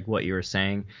 Dante, like what you were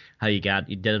saying, how you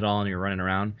did it all and you're running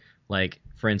around. Like,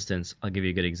 for instance, I'll give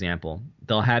you a good example.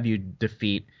 They'll have you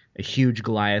defeat a huge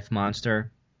Goliath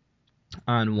monster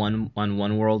on one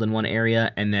world in one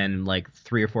area, and then like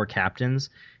 3 or 4 captains,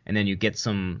 and then you get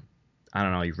some, I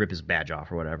don't know, you rip his badge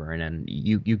off or whatever, and then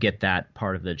you get that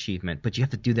part of the achievement. But you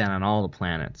have to do that on all the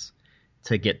planets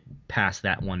to get past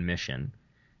that one mission,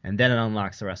 and then it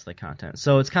unlocks the rest of the content.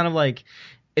 So it's kind of like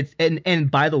it's and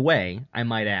by the way, I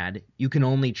might add, you can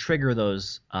only trigger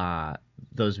those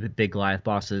big Goliath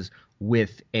bosses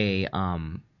with at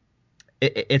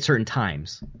certain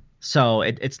times. So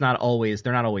it's not always,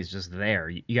 they're not always just there.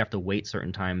 You have to wait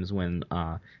certain times when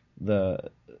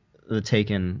the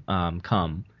Taken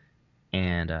come,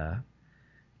 and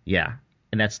yeah,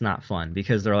 and that's not fun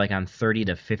because they're like on 30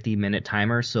 to 50 minute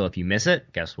timers. So if you miss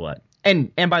it, guess what?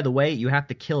 And by the way, you have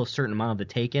to kill a certain amount of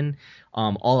the Taken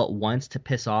all at once to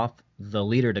piss off the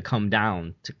leader to come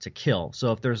down to kill.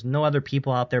 So if there's no other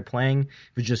people out there playing,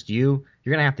 if it's just you're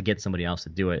gonna have to get somebody else to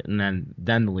do it, and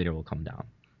then the leader will come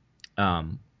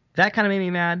down. That kind of made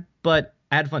me mad, but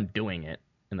I had fun doing it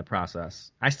in the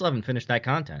process. I still haven't finished that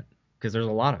content because there's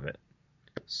a lot of it.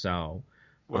 So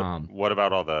what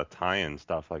about all the tie-in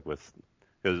stuff, like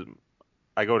because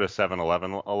I go to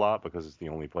 7-Eleven a lot because it's the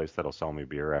only place that'll sell me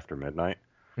beer after midnight.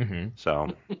 Mm-hmm.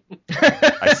 So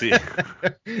I see.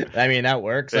 I mean, that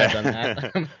works. I've done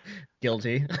that. I'm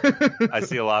guilty. I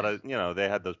see a lot of, they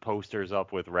had those posters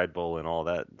up with Red Bull and all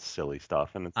that silly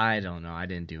stuff, and I don't know. I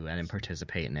didn't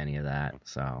participate in any of that.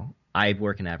 So I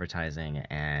work in advertising,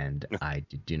 and I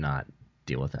do not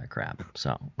deal with that crap.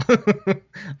 So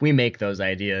we make those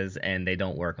ideas, and they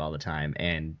don't work all the time,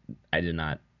 and I did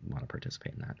not want to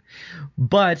participate in that.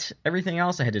 But everything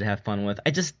else I had to have fun with.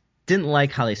 I just didn't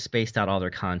like how they spaced out all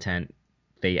their content.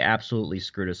 They absolutely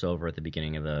screwed us over at the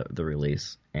beginning of the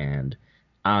release, and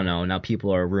I don't know, now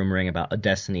people are rumoring about a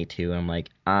Destiny 2, and I'm like,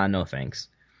 no thanks.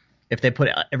 If they put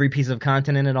every piece of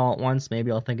content in it all at once,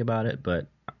 maybe I'll think about it, but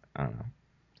I don't know.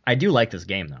 I do like this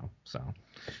game, though, so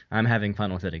I'm having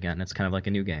fun with it again. It's kind of like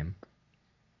a new game.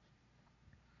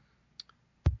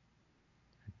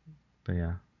 But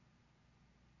yeah.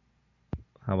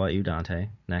 How about you, Dante?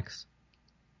 Next.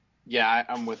 Yeah,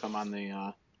 I'm with him on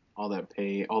the all that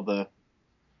pay, all the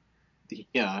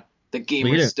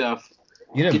gamer Well, stuff.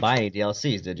 You didn't buy any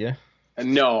DLCs, did you?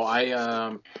 No,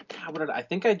 I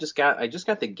think I just got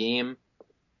the game,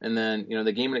 and then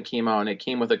the game when it came out, and it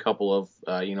came with a couple of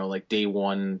like day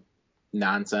one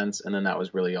nonsense, and then that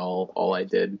was really all I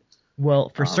did. Well,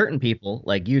 for certain people,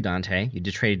 like you, Dante, you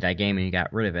just traded that game and you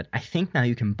got rid of it. I think now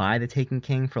you can buy the Taken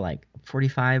King for like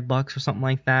 $45 or something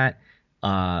like that,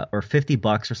 or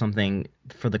 $50 or something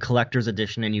for the collector's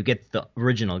edition, and you get the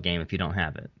original game if you don't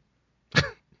have it.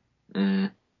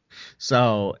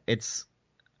 So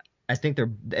I think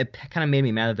it kind of made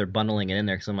me mad that they're bundling it in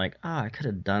there because I'm like, I could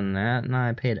have done that, and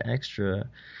I paid extra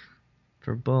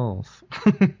for both.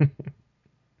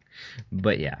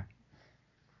 But yeah,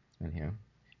 anyhow.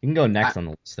 You can go next on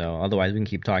the list, though. Otherwise, we can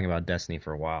keep talking about Destiny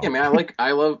for a while. Yeah, I mean,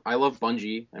 I love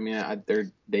Bungie. I mean,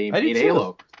 they made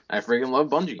Halo. I freaking love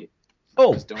Bungie.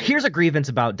 Oh, here's a grievance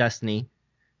about Destiny.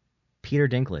 Peter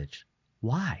Dinklage.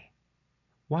 Why?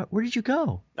 Where did you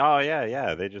go? Oh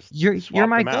yeah. They just you're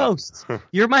my ghost.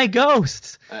 You're my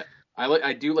ghost.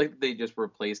 I do like that they just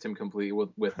replaced him completely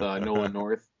with Nolan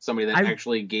North, somebody that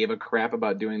actually gave a crap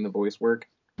about doing the voice work.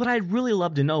 But I'd really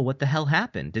love to know what the hell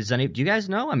happened. Do you guys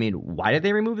know? I mean, why did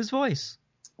they remove his voice?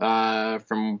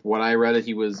 From what I read,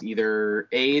 he was either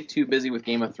A, too busy with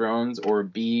Game of Thrones, or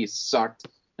B, sucked,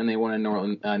 and they wanted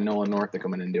Nolan North to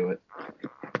come in and do it.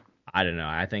 I don't know.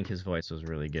 I think his voice was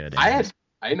really good. I had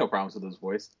no problems with his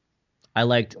voice. I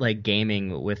liked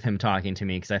gaming with him talking to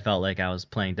me because I felt like I was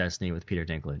playing Destiny with Peter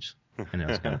Dinklage. And it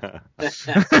was good.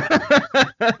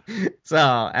 So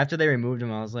after they removed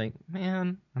him, I was like,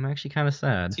 man, I'm actually kind of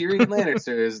sad. Tyrion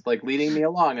Lannister is like leading me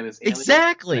along in this.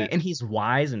 Exactly, and he's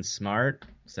wise and smart.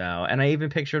 So, and I even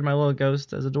pictured my little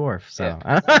ghost as a dwarf. So,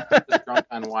 just drunk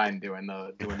on wine doing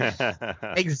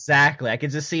Exactly, I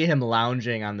could just see him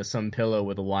lounging on some pillow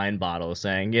with a wine bottle,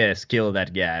 saying, "Yes, kill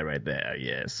that guy right there.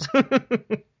 Yes,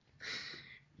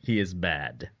 he is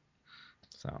bad."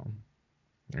 So.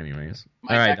 Anyways,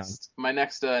 my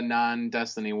next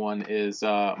non-Destiny one is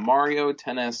Mario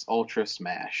Tennis Ultra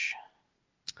Smash.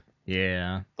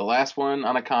 Yeah. The last one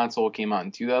on a console came out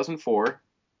in 2004.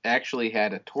 Actually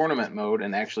had a tournament mode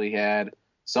and actually had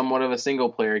somewhat of a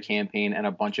single-player campaign and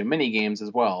a bunch of mini games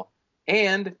as well.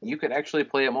 And you could actually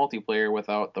play it multiplayer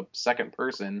without the second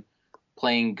person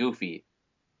playing goofy.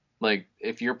 Like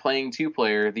if you're playing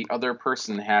two-player, the other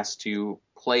person has to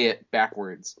play it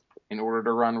backwards. In order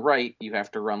to run right, you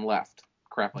have to run left.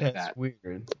 Crap like that. That's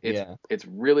weird. It's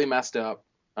really messed up.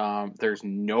 There's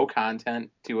no content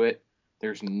to it.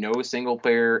 There's no single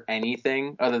player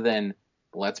anything other than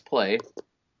let's play.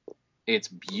 It's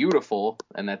beautiful,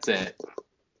 and that's it.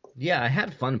 Yeah, I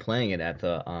had fun playing it at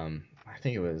the I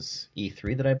think it was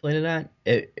E3 that I played it at.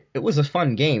 It was a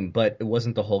fun game, but it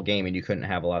wasn't the whole game, and you couldn't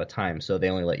have a lot of time, so they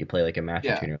only let you play like a match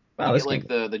or two. Wow, you get like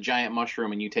the giant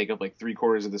mushroom, and you take up like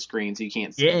 3/4 of the screen, so you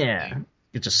can't see anything.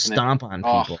 You just stomp on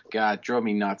people. Oh god, it drove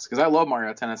me nuts because I love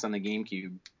Mario Tennis on the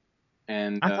GameCube,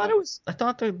 and I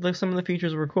thought some of the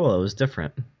features were cool. It was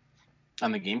different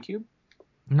on the GameCube.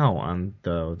 No, on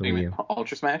the Wii U.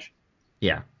 Ultra Smash.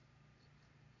 Yeah.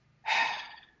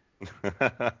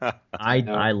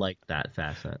 I liked that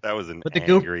facet. That was an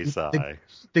angry sigh.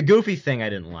 The goofy thing I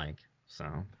didn't like. So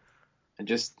I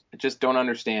just don't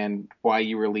understand why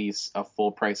you release a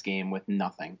full price game with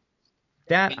nothing.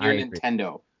 That you're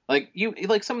Nintendo.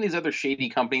 Like some of these other shady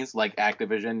companies like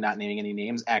Activision, not naming any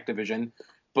names, Activision,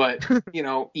 but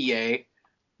EA,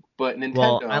 but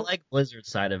Nintendo. Well, I like Blizzard's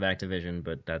side of Activision,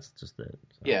 but that's just it.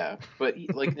 So. Yeah, but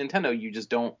like Nintendo, you just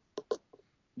don't.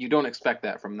 You don't expect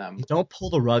that from them. You don't pull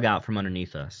the rug out from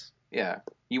underneath us. Yeah,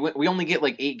 we only get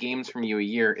like 8 games from you a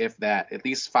year, if that. At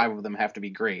least 5 of them have to be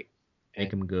great. Make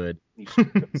them good. Yeah,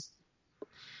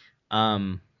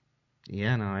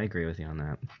 no, I agree with you on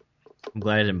that. I'm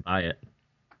glad I didn't buy it.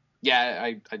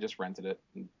 Yeah, I just rented it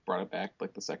and brought it back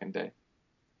like the second day.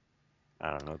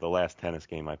 I don't know. The last tennis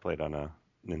game I played on a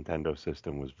Nintendo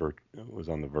system was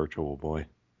on the Virtual Boy.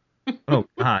 Oh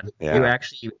God! Yeah. You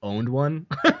actually owned one?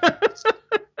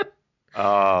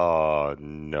 Oh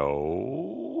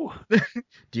no.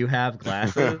 Do you have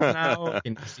glasses now?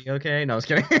 Can you see okay? No, I was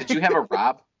kidding. Did you have a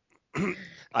Rob?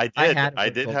 I did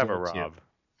have a Rob.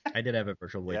 I did have a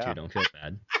Virtual Boy too. Don't feel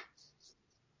bad.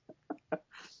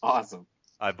 Awesome.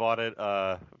 I bought it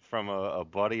from a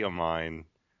buddy of mine.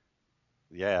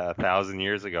 Yeah, 1,000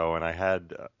 years ago, and I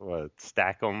had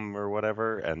Stack'em or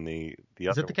whatever, and the other.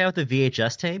 Is it the guy with the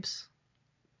VHS tapes?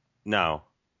 No.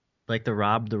 Like the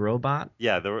Rob the robot?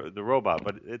 Yeah, the robot,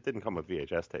 but it didn't come with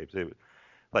VHS tapes.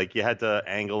 Like you had to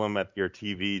angle them at your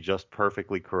TV just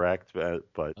perfectly correct,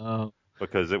 but oh.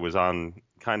 because it was on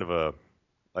kind of a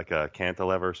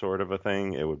cantilever sort of a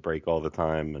thing. It would break all the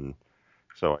time, and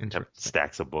so I kept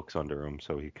stacks of books under him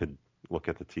so he could look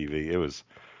at the TV. It was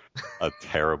a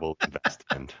terrible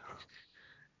investment.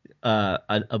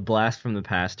 A blast from the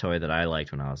past toy that I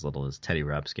liked when I was little is Teddy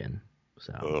Ruxpin.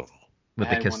 So Ugh.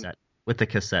 with the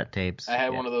cassette tapes. I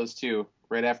had one of those too.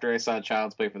 Right after I saw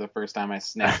Child's Play for the first time, I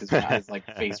snapped his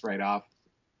face right off.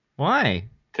 Why?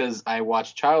 Because I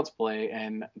watched Child's Play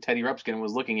and Teddy Ruxpin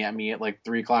was looking at me at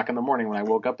 3:00 in the morning when I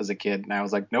woke up as a kid, and I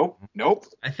was like, nope.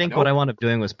 I think what I wound up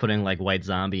doing was putting White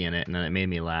Zombie in it, and then it made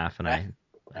me laugh, and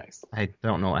nice. I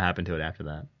don't know what happened to it after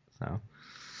that. So,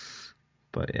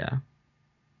 but yeah.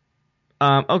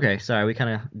 Okay, sorry, we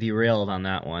kind of derailed on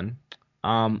that one.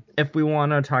 If we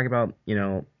want to talk about,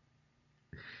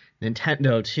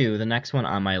 Nintendo too, the next one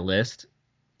on my list,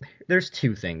 there's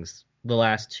two things. The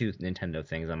last two Nintendo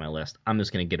things on my list, I'm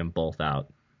just going to get them both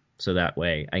out. So that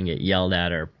way I can get yelled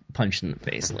at or punched in the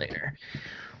face later.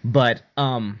 But,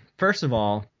 first of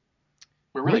all,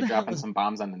 we're really dropping some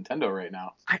bombs on Nintendo right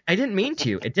now. I didn't mean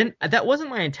to. That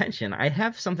wasn't my intention. I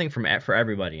have something for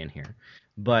everybody in here.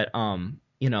 But,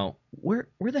 where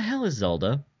the hell is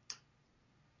Zelda?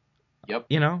 Yep.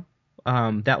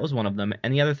 That was one of them.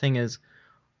 And the other thing is,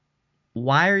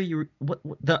 why are you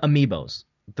the amiibos?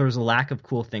 There's a lack of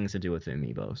cool things to do with the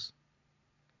amiibos.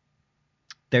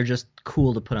 They're just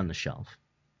cool to put on the shelf.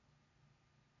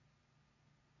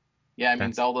 Yeah, I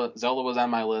mean Zelda was on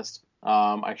my list.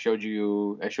 I showed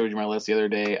you my list the other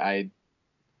day.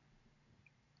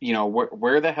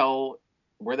 Where the hell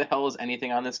is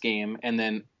anything on this game? And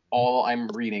then all I'm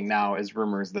reading now is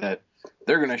rumors that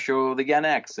they're going to show the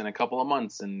NX in a couple of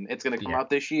months, and it's going to come out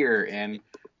this year, and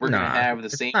we're going to have the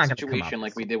same situation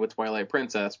like we did with Twilight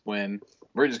Princess, when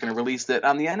we're just going to release it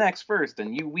on the NX first,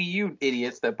 and you Wii U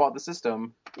idiots that bought the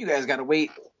system, you guys got to wait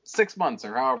 6 months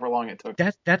or however long it took.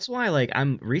 That's why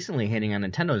I'm recently hating on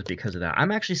Nintendo is because of that.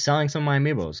 I'm actually selling some of my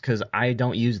amiibos because I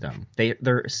don't use them.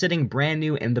 They're sitting brand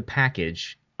new in the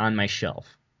package on my shelf,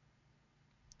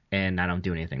 and I don't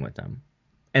do anything with them.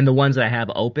 And the ones that I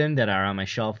have open that are on my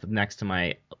shelf next to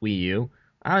my Wii U,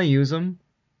 I don't use them.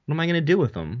 What am I going to do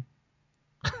with them?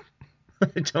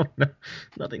 I don't know.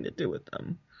 Nothing to do with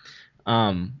them.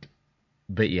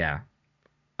 But yeah,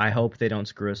 I hope they don't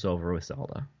screw us over with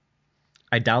Zelda.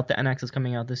 I doubt the NX is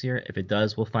coming out this year. If it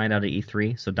does, we'll find out at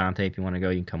E3. So Dante, if you want to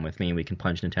go, you can come with me and we can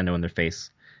punch Nintendo in their face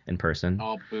in person.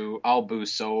 I'll boo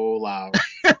so loud.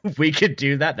 We could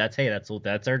do that.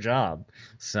 That's our job.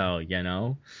 So,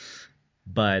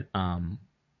 But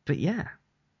yeah,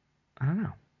 I don't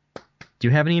know. Do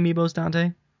you have any amiibos,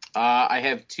 Dante? I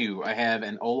have two. I have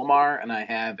an Olimar and I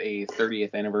have a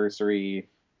 30th anniversary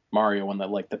Mario one, that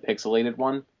the pixelated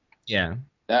one. Yeah.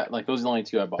 That those are the only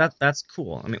two I bought. That's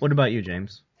cool. I mean, what about you,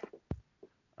 James?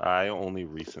 I only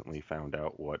recently found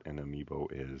out what an amiibo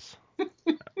is.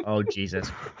 Oh,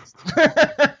 Jesus.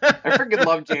 I freaking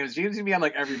love James. James can be on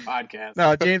every podcast.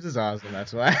 No, James is awesome.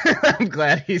 That's why I'm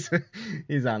glad he's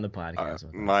on the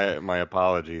podcast. My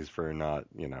apologies for not,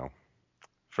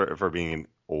 for being an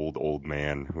old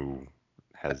man who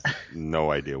has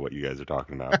no idea what you guys are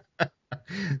talking about.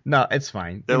 No, it's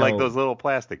fine. They're like those little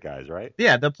plastic guys, right?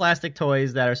 Yeah, the plastic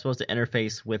toys that are supposed to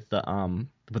interface with the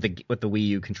Wii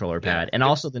U controller pad, and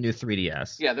also the new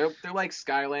 3DS. Yeah, they're like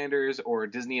Skylanders or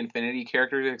Disney Infinity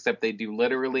characters, except they do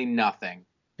literally nothing.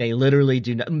 They literally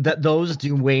do. Those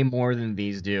do way more than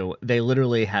these do. They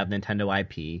literally have Nintendo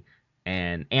IP,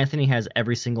 and Anthony has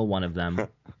every single one of them,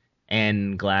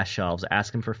 and glass shelves.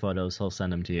 Ask him for photos; he'll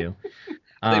send them to you.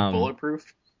 Are they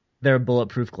bulletproof? They're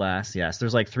bulletproof glass, yes.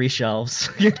 There's 3 shelves.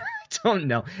 I don't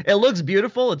know. It looks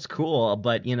beautiful. It's cool.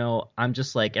 But, I'm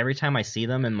just every time I see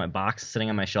them in my box sitting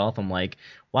on my shelf, I'm like,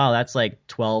 wow, that's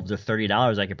 $12 to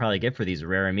 $30 I could probably get for these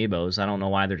rare amiibos. I don't know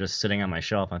why they're just sitting on my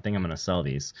shelf. I think I'm going to sell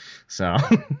these. So,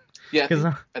 yeah,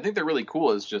 I think they're really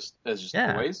cool as just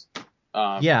toys.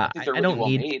 Yeah, I think they're really well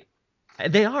made.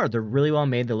 They are. They're really well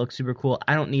made. They look super cool.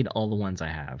 I don't need all the ones I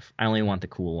have. I only want the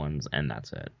cool ones, and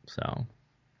that's it. So,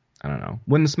 I don't know.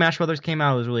 When the Smash Brothers came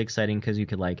out, it was really exciting because you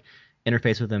could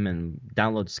interface with them and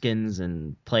download skins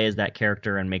and play as that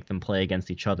character and make them play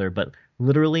against each other. But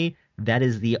literally, that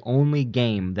is the only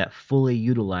game that fully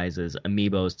utilizes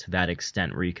amiibos to that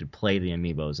extent, where you could play the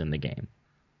amiibos in the game.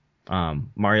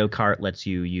 Mario Kart lets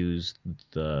you use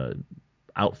the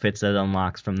outfits that it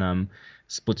unlocks from them.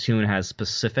 Splatoon has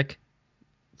specific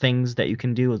things that you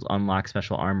can do, unlock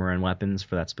special armor and weapons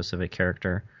for that specific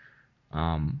character.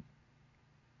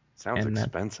 Sounds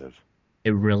expensive.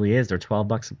 It really is. They're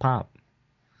 $12 a pop.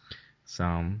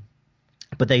 So,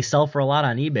 but they sell for a lot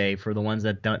on eBay for the ones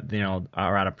that don't,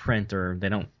 are out of print or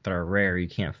that are rare, you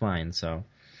can't find. So,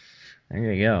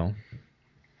 There you go.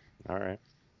 All right.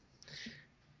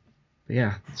 But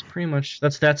yeah, that's pretty much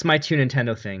that's my two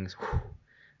Nintendo things. Whew.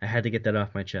 I had to get that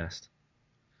off my chest.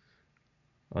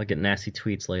 I'll get nasty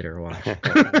tweets later. Watch.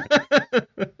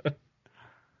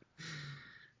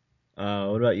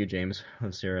 What about you, James?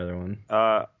 What's your other one?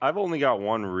 I've only got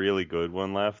one really good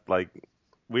one left. Like,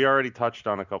 we already touched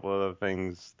on a couple of other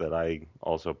things that I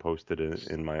also posted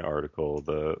in my article,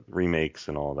 the remakes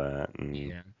and all that, and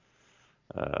Yeah.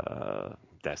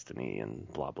 Destiny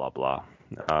and blah blah blah.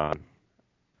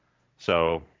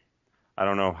 So I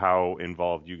don't know how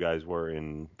involved you guys were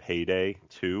in Payday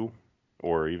 2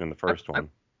 or even the first one.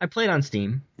 I played on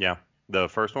Steam. Yeah, the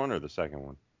first one or the second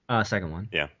one? Second one.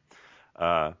 Yeah.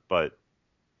 But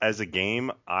as a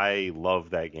game, I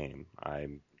love that game.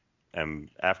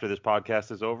 After this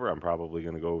podcast is over, I'm probably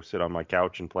going to go sit on my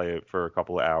couch and play it for a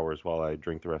couple of hours while I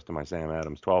drink the rest of my Sam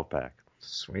Adams 12-pack.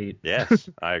 Sweet. Yes,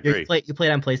 I agree. You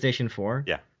played on PlayStation 4?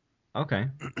 Yeah. Okay.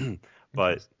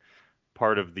 But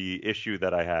part of the issue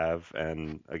that I have,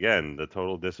 and again, the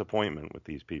total disappointment with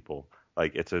these people,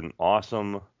 like, it's an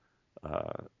awesome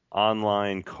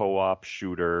online co-op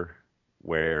shooter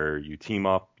where you team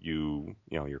up, you're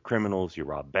criminals, you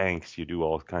rob banks, you do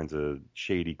all kinds of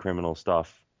shady criminal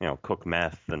stuff, cook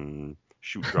meth and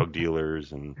shoot drug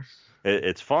dealers, and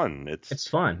it's fun. It's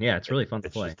fun. Yeah, it's really fun to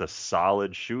play. It's just a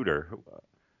solid shooter,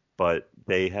 but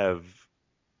the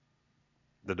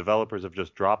developers have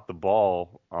just dropped the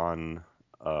ball on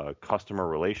a customer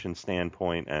relations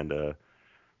standpoint and a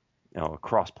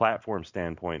cross-platform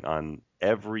standpoint on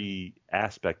every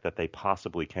aspect that they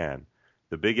possibly can.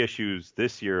 The big issues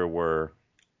this year were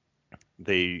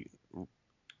they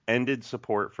ended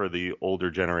support for the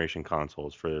older generation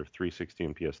consoles for 360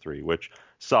 and PS3, which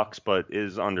sucks, but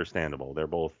is understandable. They're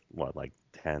both, like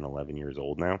 10, 11 years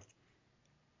old now.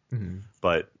 Mm-hmm.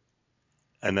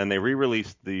 And then they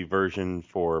re-released the version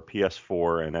for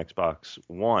PS4 and Xbox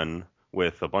One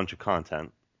with a bunch of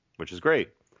content, which is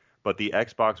great. But the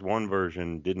Xbox One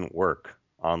version didn't work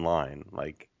online.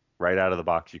 Like, right out of the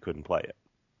box, you couldn't play it.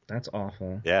 That's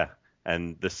awful. Yeah,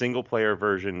 and the single-player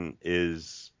version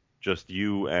is just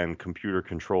you and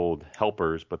computer-controlled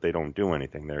helpers, but they don't do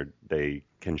anything. They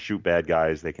can shoot bad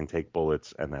guys, they can take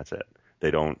bullets, and that's it.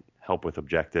 They don't help with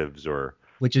objectives or...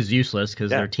 Which is useless because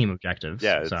they're team objectives.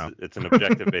 Yeah, so. It's an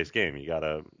objective-based game. You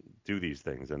gotta do these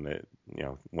things, and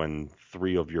when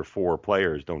 3 of your 4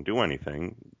 players don't do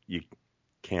anything, you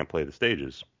can't play the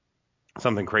stages.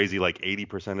 Something crazy like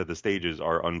 80% of the stages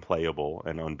are unplayable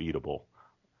and unbeatable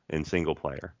in single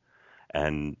player,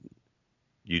 and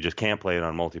you just can't play it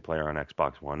on multiplayer on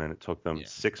Xbox One, and it took them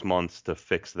 6 months to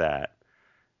fix that,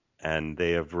 and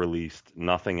they have released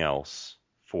nothing else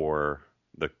for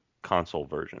the console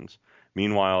versions.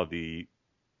 Meanwhile, the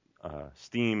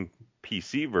Steam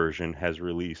PC version has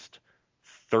released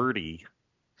 30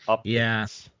 updates. Yeah,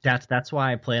 that's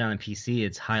why I play it on a PC.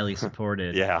 It's highly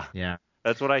supported. Yeah.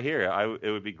 That's what I hear. It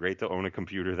would be great to own a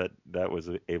computer that was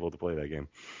able to play that game.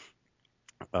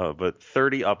 But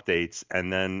 30 updates,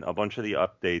 and then a bunch of the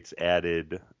updates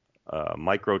added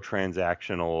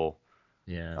microtransactional.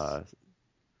 Yes.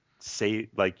 Safe,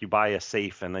 like you buy a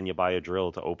safe and then you buy a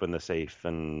drill to open the safe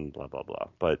and blah blah blah.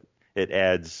 But it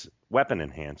adds weapon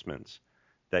enhancements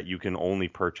that you can only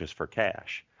purchase for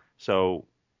cash. So,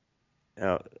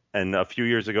 and a few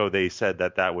years ago they said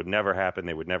that would never happen.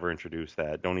 They would never introduce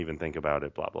that. Don't even think about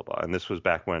it. Blah blah blah. And this was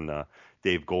back when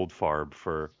Dave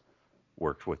Goldfarb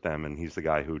worked with them, and he's the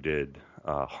guy who did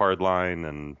Hardline,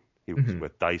 and he was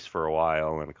with DICE for a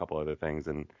while and a couple other things.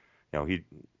 And he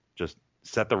just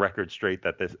set the record straight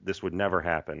that this would never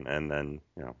happen, and then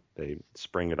they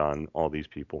spring it on all these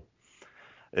people.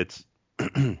 It's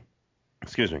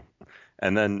excuse me.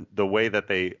 And then the way that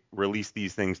they release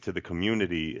these things to the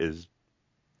community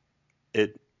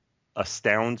it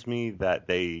astounds me that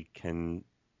they can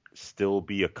still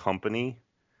be a company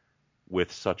with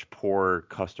such poor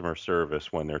customer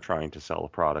service when they're trying to sell a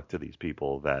product to these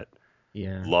people that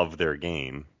love their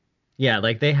game. Yeah,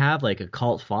 like they have like a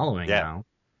cult following now.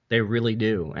 They really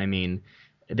do. I mean,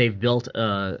 they've built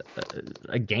a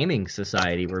gaming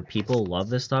society where people love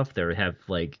this stuff. They have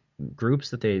like groups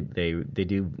that they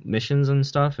do missions and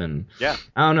stuff, and I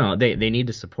don't know. They need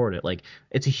to support it. Like,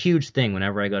 it's a huge thing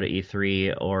whenever I go to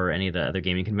E3 or any of the other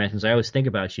gaming conventions. I always think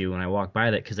about you when I walk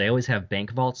by that, because they always have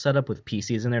bank vaults set up with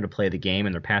PCs in there to play the game,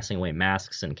 and they're passing away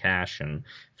masks and cash and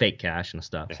fake cash and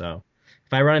stuff. So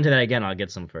if I run into that again, I'll get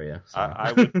some for you. So.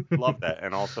 I would love that,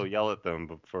 and also yell at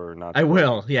them for not. I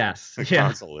will. Yes.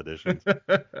 Console editions.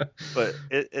 But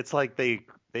it's like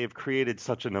they've created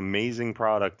such an amazing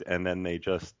product, and then they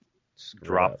just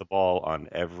drop the ball on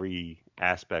every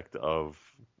aspect of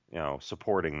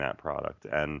supporting that product.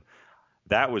 And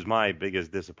that was my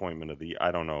biggest disappointment of the.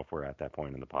 I don't know if we're at that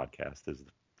point in the podcast. This is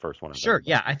the first one. Sure,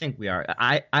 yeah, I think we are.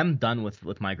 I'm done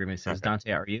with my grievances. Okay.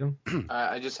 Dante, are you?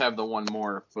 I just have the one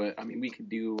more, but I mean, we could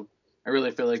do. I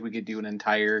really feel like we could do an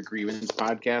entire grievance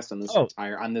podcast on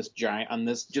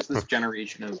this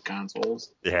generation of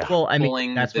consoles. Yeah. Well, I mean,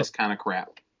 pulling this kind of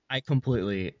crap. I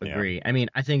completely agree. Yeah. I mean,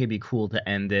 I think it'd be cool to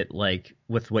end it like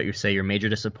with what you say your major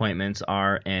disappointments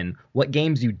are and what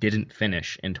games you didn't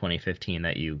finish in 2015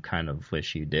 that you kind of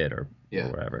wish you did or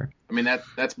whatever. I mean,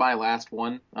 that's my last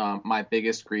one. My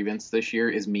biggest grievance this year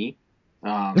is me.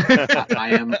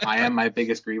 I am my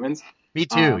biggest grievance. Me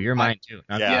too. You're mine too.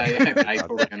 Yeah, I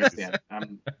totally understand.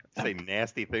 Say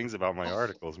nasty things about my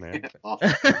articles, man.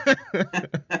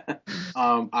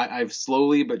 I've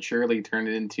slowly but surely turned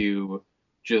it into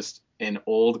just an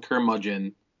old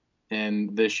curmudgeon,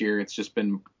 and this year it's just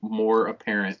been more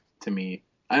apparent to me.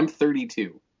 I'm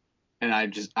 32, and I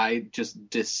just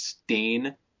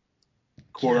disdain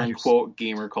quote unquote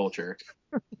gamer culture.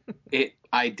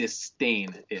 I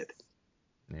disdain it.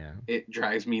 Yeah. It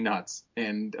drives me nuts,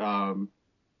 and I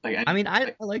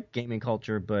like gaming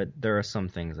culture, but there are some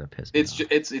things that piss me off.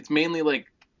 It's mainly like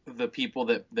the people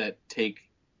that take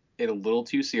it a little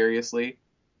too seriously.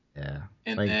 Yeah.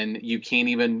 And then you can't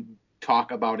even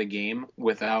talk about a game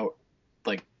without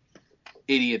like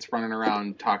idiots running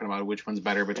around talking about which one's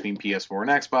better between PS4 and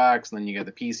Xbox, and then you got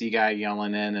the PC guy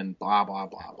yelling in and blah blah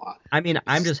blah blah. I mean,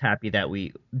 I'm just happy that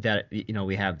we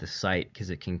have the site because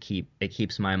it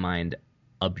keeps my mind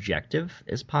objective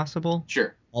as possible.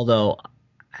 Sure. Although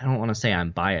I don't want to say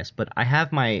I'm biased, but I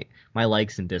have my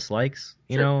likes and dislikes,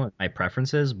 my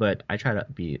preferences, but I try to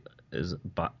be as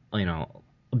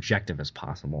objective as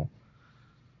possible.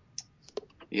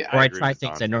 Yeah. Or I try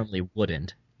things I normally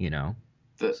wouldn't,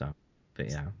 But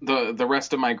yeah. The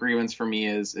rest of my grievance for me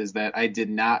is that I did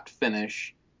not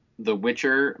finish The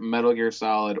Witcher, Metal Gear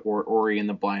Solid, or Ori and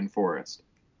the Blind Forest.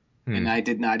 And I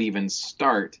did not even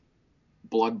start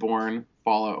Bloodborne,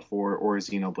 Fallout 4, or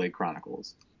Xenoblade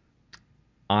Chronicles.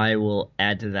 I will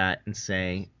add to that and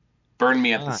say, burn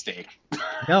me at the stake.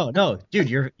 No, dude,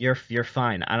 you're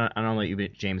fine. I don't know about you,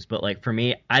 James, but like for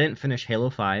me, I didn't finish Halo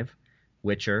 5,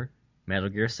 Witcher, Metal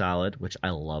Gear Solid, which I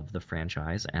love the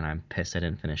franchise, and I'm pissed I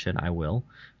didn't finish it. I will.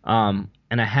 And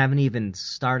I haven't even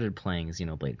started playing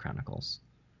Xenoblade Chronicles,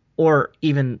 or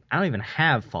I don't even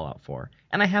have Fallout 4,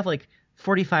 and I have like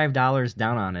 $45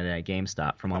 down on it at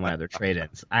GameStop from all my other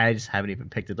trade-ins. I just haven't even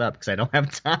picked it up because I don't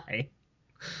have time.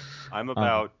 I'm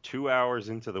about 2 hours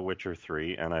into The Witcher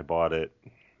 3, and I bought it,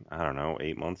 I don't know,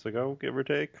 8 months ago, give or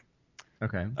take.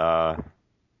 Okay.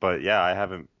 But yeah, I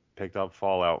haven't picked up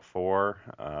Fallout 4,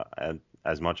 and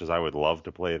as much as I would love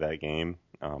to play that game.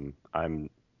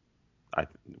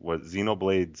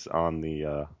 Xenoblade's on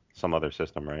the some other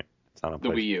system, right? It's on the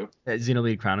Wii U.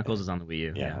 Xenoblade Chronicles is on the Wii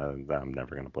U. Yeah, I'm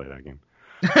never gonna play that game.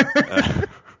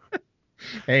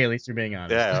 Hey, at least you're being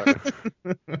honest.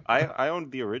 Yeah, I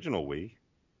owned the original Wii.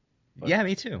 But, yeah,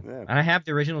 me too. Yeah. I have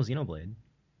the original Xenoblade.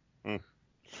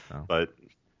 So. But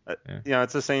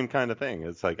it's the same kind of thing.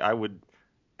 It's like I would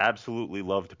absolutely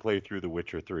love to play through The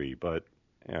Witcher 3, but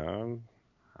I'm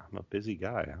a busy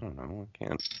guy. I don't know. I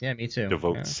can't. Yeah, me too.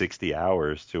 Devote 60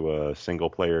 hours to a single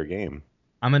player game.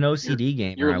 I'm an OCD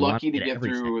gamer. You're lucky to get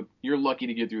through. You're lucky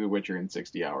to get through The Witcher in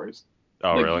 60 hours.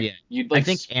 Oh, really? Yeah. I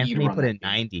think Anthony put in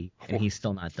 90, and he's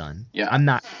still not done. Yeah. I'm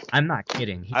not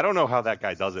kidding. I don't know how that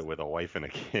guy does it with a wife and a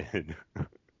kid.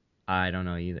 I don't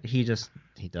know either. He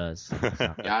does.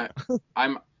 So. Yeah,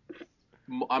 I'm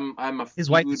a. His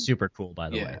wife is super cool,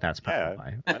 by the way. That's probably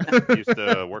why. I used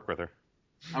to work with her.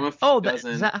 I'm a few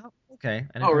dozen. Is that how? Okay.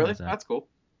 Oh, really? That's cool.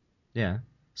 Yeah.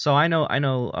 So I know.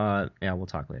 Yeah, we'll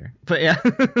talk later. But yeah.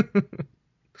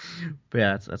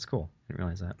 That's cool. I didn't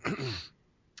realize that.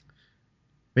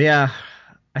 But yeah,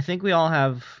 I think we all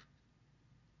have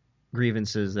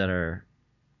grievances that are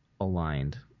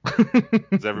aligned.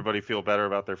 Does everybody feel better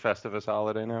about their Festivus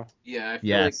holiday now? Yeah,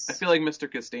 I feel like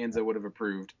Mr. Costanza would have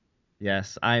approved.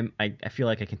 Yes, I feel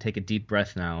like I can take a deep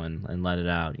breath now and let it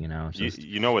out. You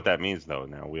know what that means, though.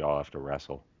 Now we all have to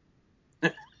wrestle.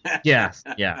 Yes,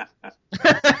 yeah.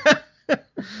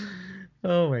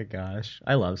 Oh my gosh,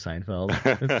 I love Seinfeld.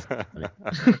 It's funny.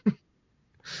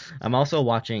 I'm also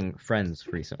watching Friends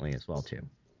recently as well too,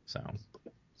 so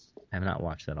I have not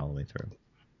watched that all the way through.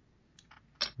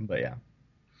 But yeah,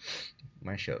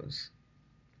 my shows.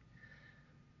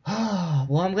 Oh,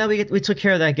 well, I'm glad we took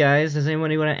care of that, guys. Does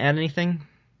anybody want to add anything?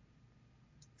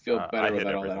 Feel better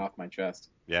without all that off my chest.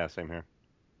 Yeah, same here.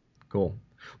 Cool.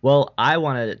 Well, I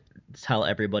want to tell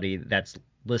everybody that's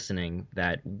listening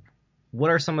that what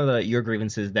are some of your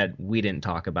grievances that we didn't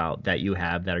talk about that you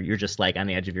have that you're just like on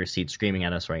the edge of your seat screaming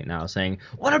at us right now saying,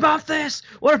 what about this?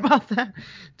 What about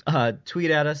that?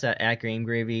 Tweet at us at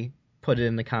 @GameGravy. Put it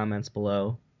in the comments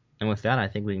below. And with that, I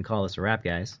think we can call this a wrap,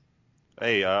 guys.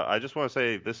 Hey, I just want to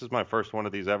say this is my first one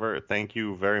of these ever. Thank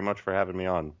you very much for having me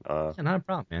on. Yeah, not a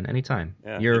problem, man. Anytime.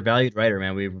 Yeah. You're a valued writer,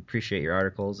 man. We appreciate your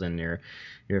articles and your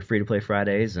free-to-play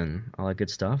Fridays and all that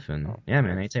good stuff. And yeah,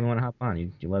 man, anytime you want to hop on,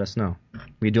 you let us know.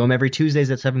 We do them every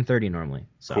Tuesdays at 7:30 normally.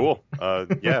 So. Cool.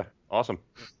 Yeah, awesome.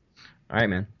 All right,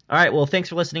 man. All right, well, thanks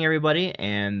for listening, everybody.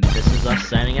 And this is us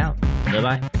signing out.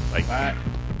 Bye-bye. Bye.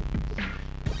 Bye.